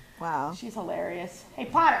 Wow. She's hilarious. Hey,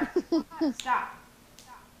 Potter, stop.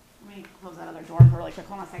 Let me close that other door really quick.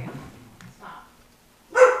 Hold on a second. Stop.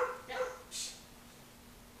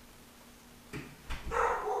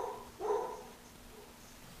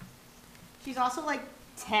 She's also like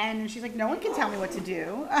 10, and she's like, no one can tell me what to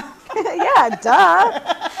do. Yeah, duh.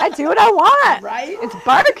 I do what I want. Right? It's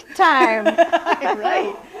bark time.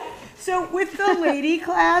 Right. So with the lady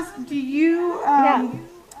class, do you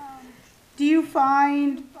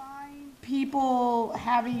find people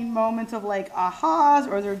having moments of like ahas,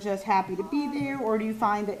 or they're just happy to be there, or do you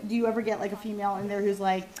find that, do you ever get like a female in there who's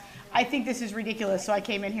like, I think this is ridiculous, so I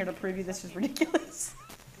came in here to prove you this is ridiculous?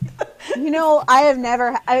 I've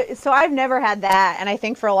never had that, and I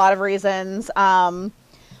think for a lot of reasons.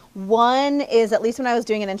 One is, at least when I was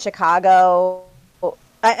doing it in Chicago,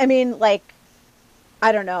 I mean, like,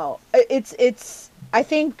 I don't know. I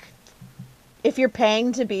think if you're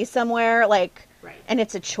paying to be somewhere, like, Right. and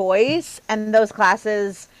it's a choice, and those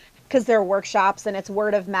classes, because they're workshops and it's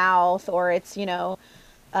word of mouth, or it's,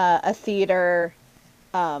 a theater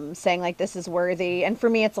saying like this is worthy. And for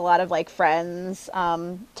me, it's a lot of like friends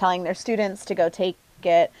telling their students to go take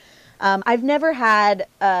it. I've never had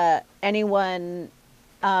anyone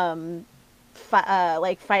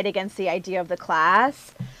like fight against the idea of the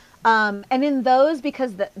class. And in those,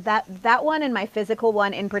 because that one and my physical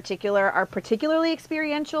one in particular are particularly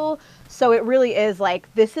experiential. So it really is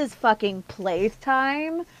like, this is fucking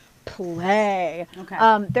playtime. Play.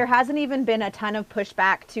 Okay. There hasn't even been a ton of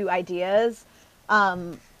pushback to ideas.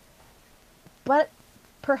 But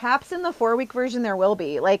perhaps in the 4-week version there will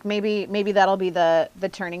be. Like maybe that'll be the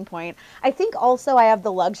turning point. I think also I have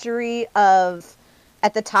the luxury of,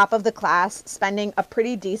 at the top of the class, spending a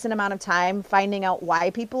pretty decent amount of time finding out why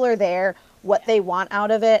people are there, what they want out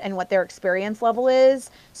of it, and what their experience level is.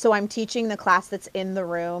 So I'm teaching the class that's in the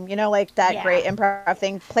room, like that great improv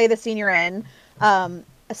thing, play the scene you're in.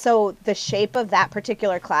 So the shape of that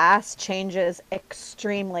particular class changes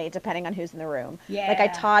extremely depending on who's in the room. Yeah. Like I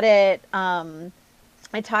taught it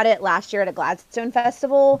last year at a Gladstone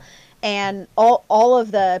festival, and all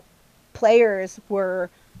of the players were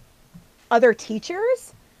other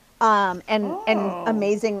teachers, and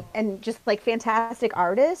amazing and just like fantastic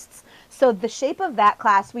artists. So the shape of that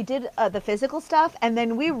class, we did the physical stuff, and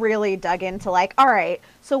then we really dug into like, all right,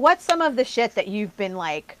 so what's some of the shit that you've been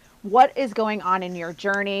like, what is going on in your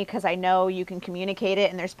journey? Because I know you can communicate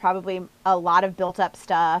it, and there's probably a lot of built up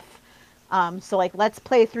stuff. So like, let's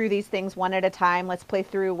play through these things one at a time. Let's play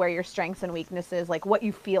through where your strengths and weaknesses, like what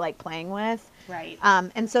you feel like playing with. Right.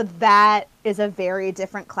 And so that is a very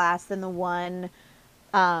different class than the one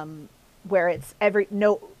where it's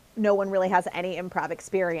no one really has any improv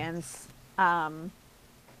experience. And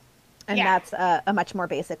that's a much more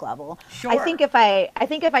basic level. Sure. I think if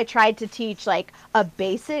I tried to teach like a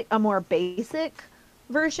more basic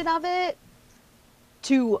version of it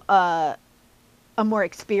to a more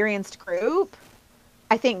experienced group,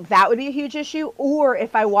 I think that would be a huge issue. Or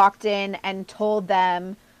if I walked in and told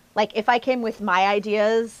them, like, if I came with my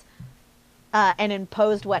ideas and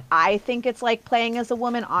imposed what I think it's like playing as a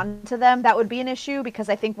woman onto them, that would be an issue, because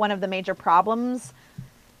I think one of the major problems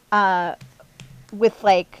with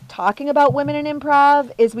like talking about women in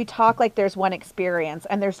improv is we talk like there's one experience,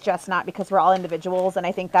 and there's just not, because we're all individuals, and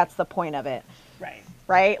I think that's the point of it.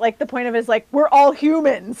 Right? Like the point of it is like, we're all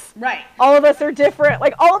humans. Right. All of us are different.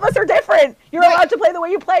 Like all of us are different. You're allowed to play the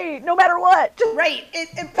way you play no matter what. Right.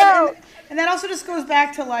 And that also just goes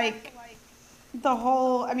back to like the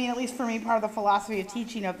whole, I mean, at least for me, part of the philosophy of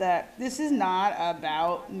teaching of that, this is not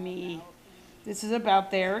about me. This is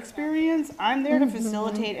about their experience. I'm there to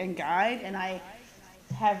facilitate and guide, and I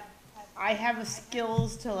have the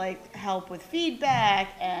skills to like help with feedback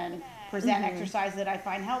and present exercise that I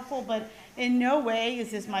find helpful, but in no way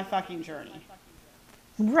is this my fucking journey.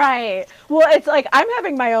 Right. Well, it's like, I'm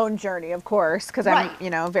having my own journey, of course, because I'm,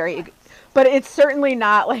 very, but it's certainly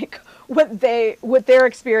not like what their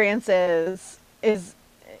experience is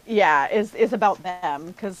about them,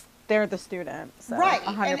 because they're the student. So, right.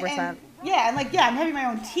 100%. And I'm having my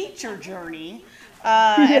own teacher journey.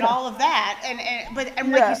 And all of that, but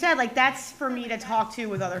like you said, like that's for me to talk to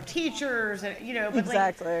with other teachers, and but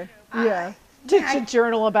exactly, to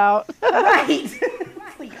journal about, right?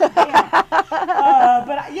 But because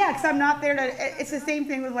I'm not there to. It's the same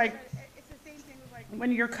thing with like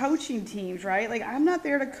when you're coaching teams, right? Like I'm not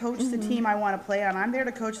there to coach the team I want to play on. I'm there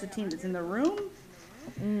to coach the team that's in the room.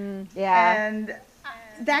 And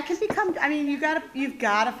that can become. I mean, you've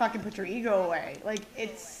gotta fucking put your ego away. Like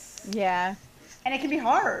it's. Yeah. And it can be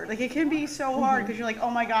hard. Like, it can be so hard because you're like, oh,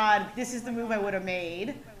 my God, this is the move I would have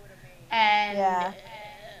made. And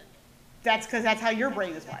that's because that's how your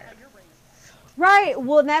brain is wired. Right.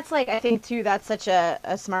 Well, and that's like, I think, too, that's such a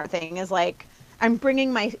smart thing is like, I'm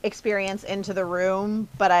bringing my experience into the room,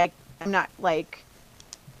 but I'm not like,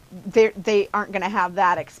 they aren't going to have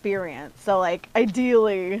that experience. So, like,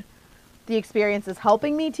 ideally, the experience is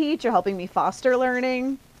helping me teach or helping me foster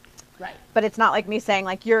learning. Right. But it's not like me saying,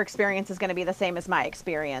 like, your experience is going to be the same as my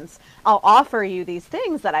experience. I'll offer you these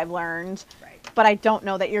things that I've learned, but I don't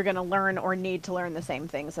know that you're going to learn or need to learn the same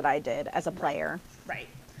things that I did as a player. Right.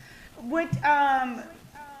 What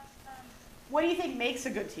what do you think makes a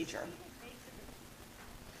good teacher?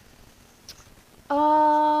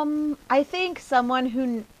 I think someone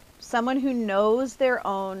who knows their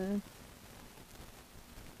own,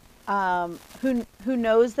 who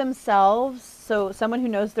knows themselves, so someone who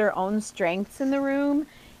knows their own strengths in the room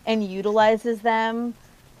and utilizes them,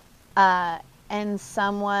 uh, and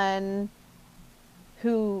someone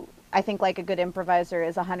who I think like a good improviser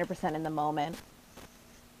is 100% in the moment.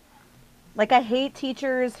 Like I hate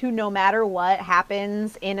teachers who no matter what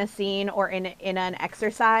happens in a scene or in an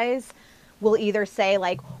exercise will either say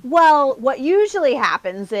like, "Well, what usually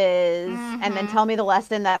happens is," and then tell me the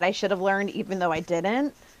lesson that I should have learned even though I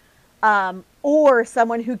didn't. Or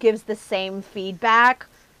someone who gives the same feedback,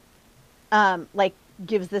 like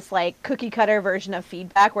gives this like cookie cutter version of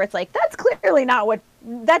feedback where it's like, that's clearly not what,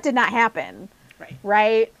 that did not happen. Right.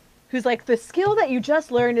 Right? Who's like, the skill that you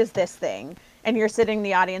just learned is this thing. And you're sitting in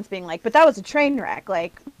the audience being like, but that was a train wreck.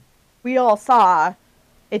 Like, we all saw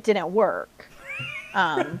it didn't work.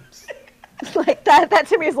 Like that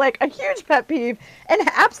to me is like a huge pet peeve and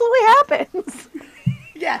absolutely happens.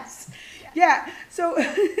 Yes. Yeah. So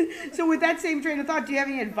so with that same train of thought, do you have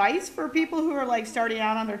any advice for people who are like starting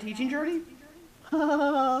out on their teaching journey? Do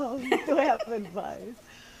I have advice?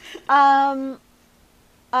 Um,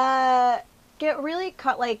 get really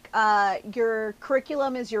cut like your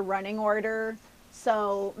curriculum is your running order,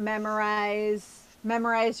 so memorize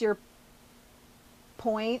your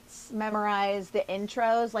points, memorize the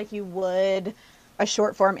intros like you would a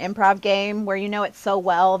short form improv game where you know it so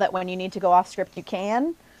well that when you need to go off script you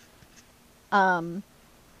can. And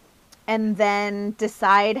then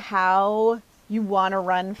decide how you want to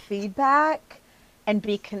run feedback and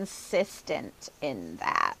be consistent in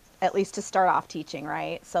that, at least to start off teaching,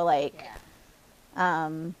 right? So like,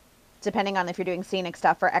 depending on if you're doing scenic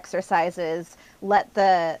stuff or exercises, let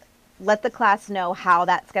the class know how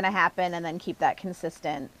that's going to happen and then keep that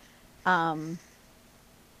consistent. And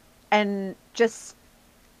just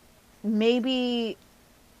maybe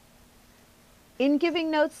in giving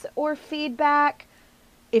notes or feedback,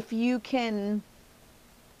 if you can,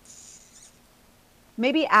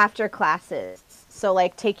 maybe after classes. So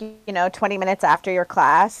like take, 20 minutes after your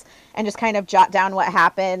class and just kind of jot down what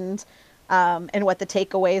happened, and what the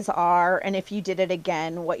takeaways are. And if you did it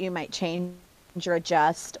again, what you might change or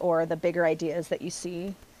adjust, or the bigger ideas that you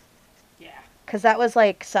see. Yeah. Because that was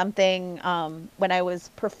like something, when I was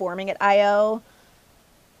performing at IO,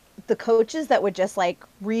 the coaches that would just like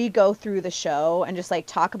re-go through the show and just like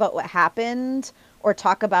talk about what happened or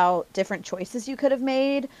talk about different choices you could have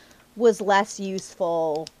made was less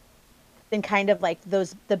useful than kind of like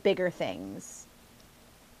the bigger things.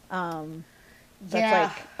 That's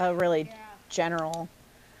like a really general.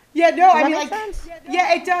 Yeah, no, I mean, make like, sense?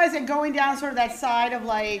 yeah, it does. And going down sort of that side of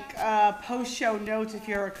like post-show notes, if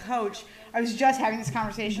you're a coach, I was just having this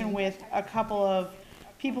conversation with a couple of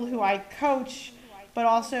people who I coach, but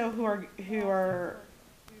also who are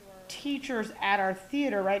teachers at our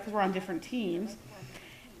theater, right? Because we're on different teams,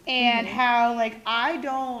 and how like I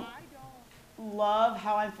don't love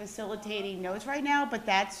how I'm facilitating notes right now, but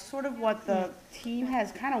that's sort of what the team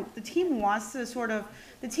has the team wants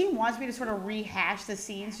me to sort of rehash the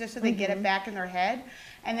scenes just so they get it back in their head.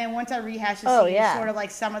 And then once I rehash the scenes, sort of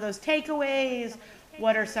like some of those takeaways,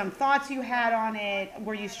 what are some thoughts you had on it?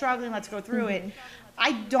 Were you struggling? Let's go through it.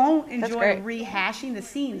 I don't enjoy rehashing the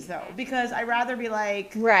scenes though, because I'd rather be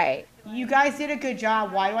like, right, you guys did a good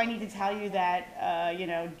job. Why do I need to tell you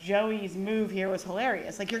that, Joey's move here was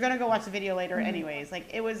hilarious? Like, you're going to go watch the video later anyways. Like,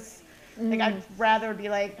 it was, like, I'd rather be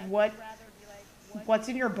like, what's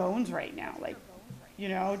in your bones right now? Like,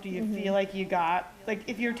 do you feel like you got, like,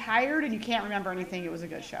 if you're tired and you can't remember anything, it was a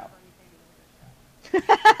good show.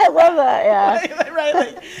 I love that, yeah. right,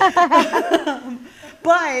 like,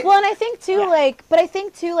 but. Well, and I think too, like,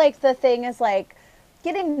 the thing is, like,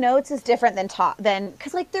 getting notes is different than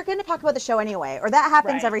because like they're going to talk about the show anyway, or that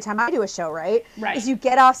happens every time I do a show, right? Is you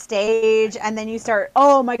get off stage and then you start,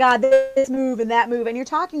 oh my god, this move and that move, and you're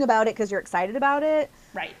talking about it because you're excited about it,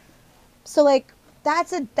 right? So like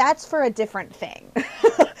that's for a different thing.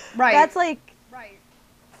 Right. That's like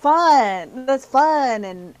fun. That's fun,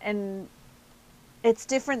 and it's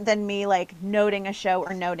different than me like noting a show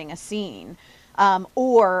or noting a scene,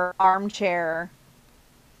 or armchair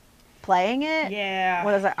playing it. Yeah.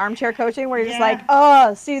 What is that? Armchair coaching, where you're just like,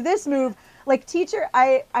 oh, see this move. Like teacher,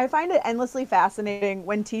 I find it endlessly fascinating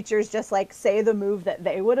when teachers just like say the move that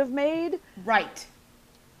they would have made. Right.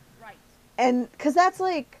 And because that's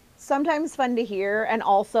like sometimes fun to hear, and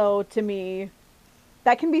also to me,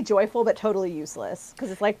 that can be joyful but totally useless. Because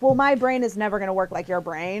it's like, well, my brain is never going to work like your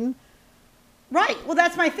brain. Right. Well,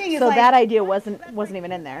 that's my thing. Is So like, that idea wasn't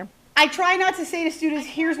even in there. I try not to say to students,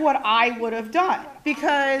 here's what I would have done.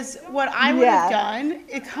 Because what I would have done,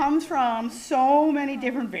 it comes from so many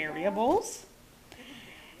different variables.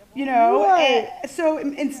 You know, Right. so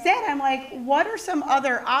instead I'm like, what are some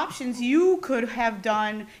other options you could have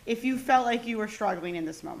done if you felt like you were struggling in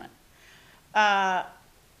this moment?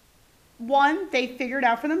 One, they figured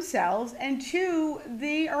out for themselves, and two,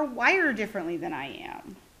 they are wired differently than I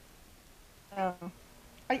am. Oh.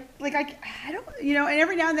 I don't, you know, and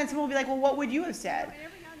every now and then someone will be like, well, what would you have said?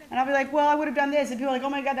 And I'll be like, well, I would have done this. And people are like, oh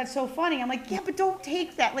my God, that's so funny. I'm like, yeah, but don't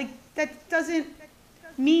take that. Like, that doesn't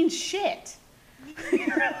mean shit.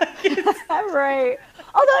 Right.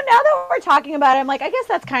 Although now that we're talking about it, I'm like, I guess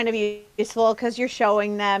that's kind of useful because you're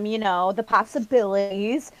showing them, you know, the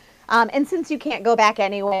possibilities. And since you can't go back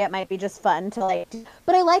anyway, it might be just fun to like.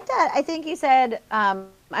 But I like that. I think you said,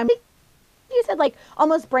 you said like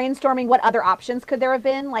almost brainstorming what other options could there have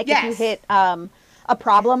been. Like if you hit a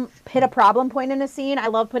problem point in a scene. I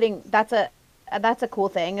love putting that's a cool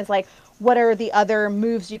thing. Is like what are the other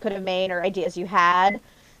moves you could have made or ideas you had.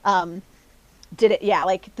 Did it? Yeah,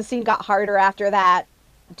 like the scene got harder after that.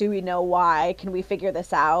 Do we know why? Can we figure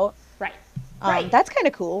this out? Right. Right. That's kind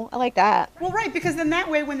of cool. I like that. Well, right, because then that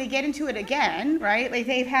way when they get into it again, right, like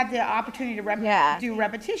they've had the opportunity to do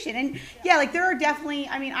repetition. And yeah, like there are definitely,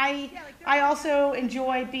 I mean, I also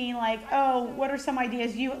enjoy being like, oh, what are some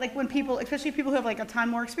ideas you, like when people, especially people who have like a ton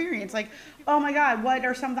more experience, like, oh my God, what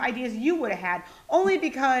are some of the ideas you would have had? Only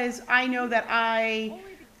because I know that I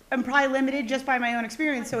am probably limited just by my own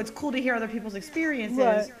experience, so it's cool to hear other people's experiences.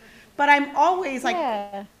 Right. But I'm always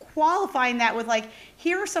like qualifying that with like,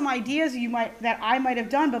 here are some ideas that I might have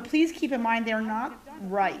done, but please keep in mind they're not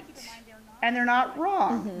right and they're not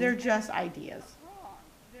wrong. Mm-hmm. They're just ideas.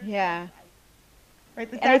 Yeah.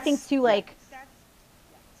 Right. And I think too, like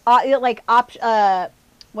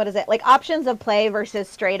what is it? Like options of play versus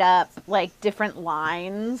straight up like different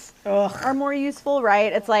lines are more useful,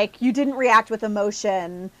 right? It's like you didn't react with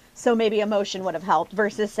emotion, so maybe emotion would have helped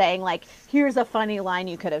versus saying like, here's a funny line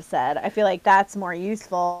you could have said. I feel like that's more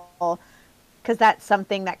useful because that's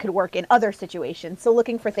something that could work in other situations. So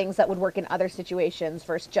looking for things that would work in other situations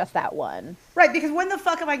versus just that one. Right, because when the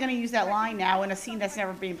fuck am I going to use that line now in a scene that's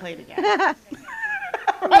never being played again?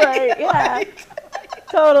 Right, yeah.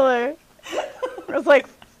 Totally. It's like,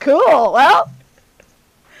 cool, well,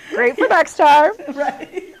 great for next time.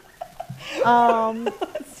 Right.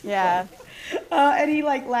 Yeah. Any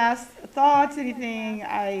like last thoughts? Anything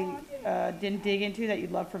I didn't dig into that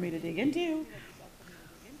you'd love for me to dig into?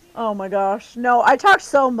 Oh my gosh, no! I talked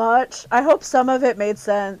so much. I hope some of it made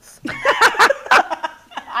sense.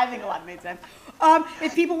 I think a lot made sense.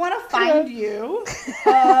 If people want to find you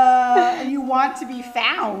and you want to be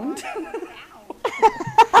found.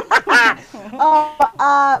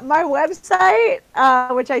 My website,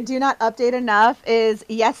 which I do not update enough, is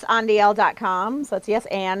yesandel.com. So it's yes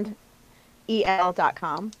and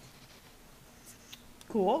el.com.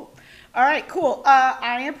 Cool. All right, cool.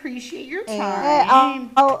 I appreciate your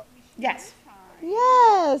time. Yes.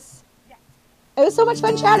 Yes. It was so much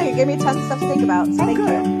fun chatting. It gave me tons of stuff to think about. So thank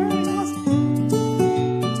you.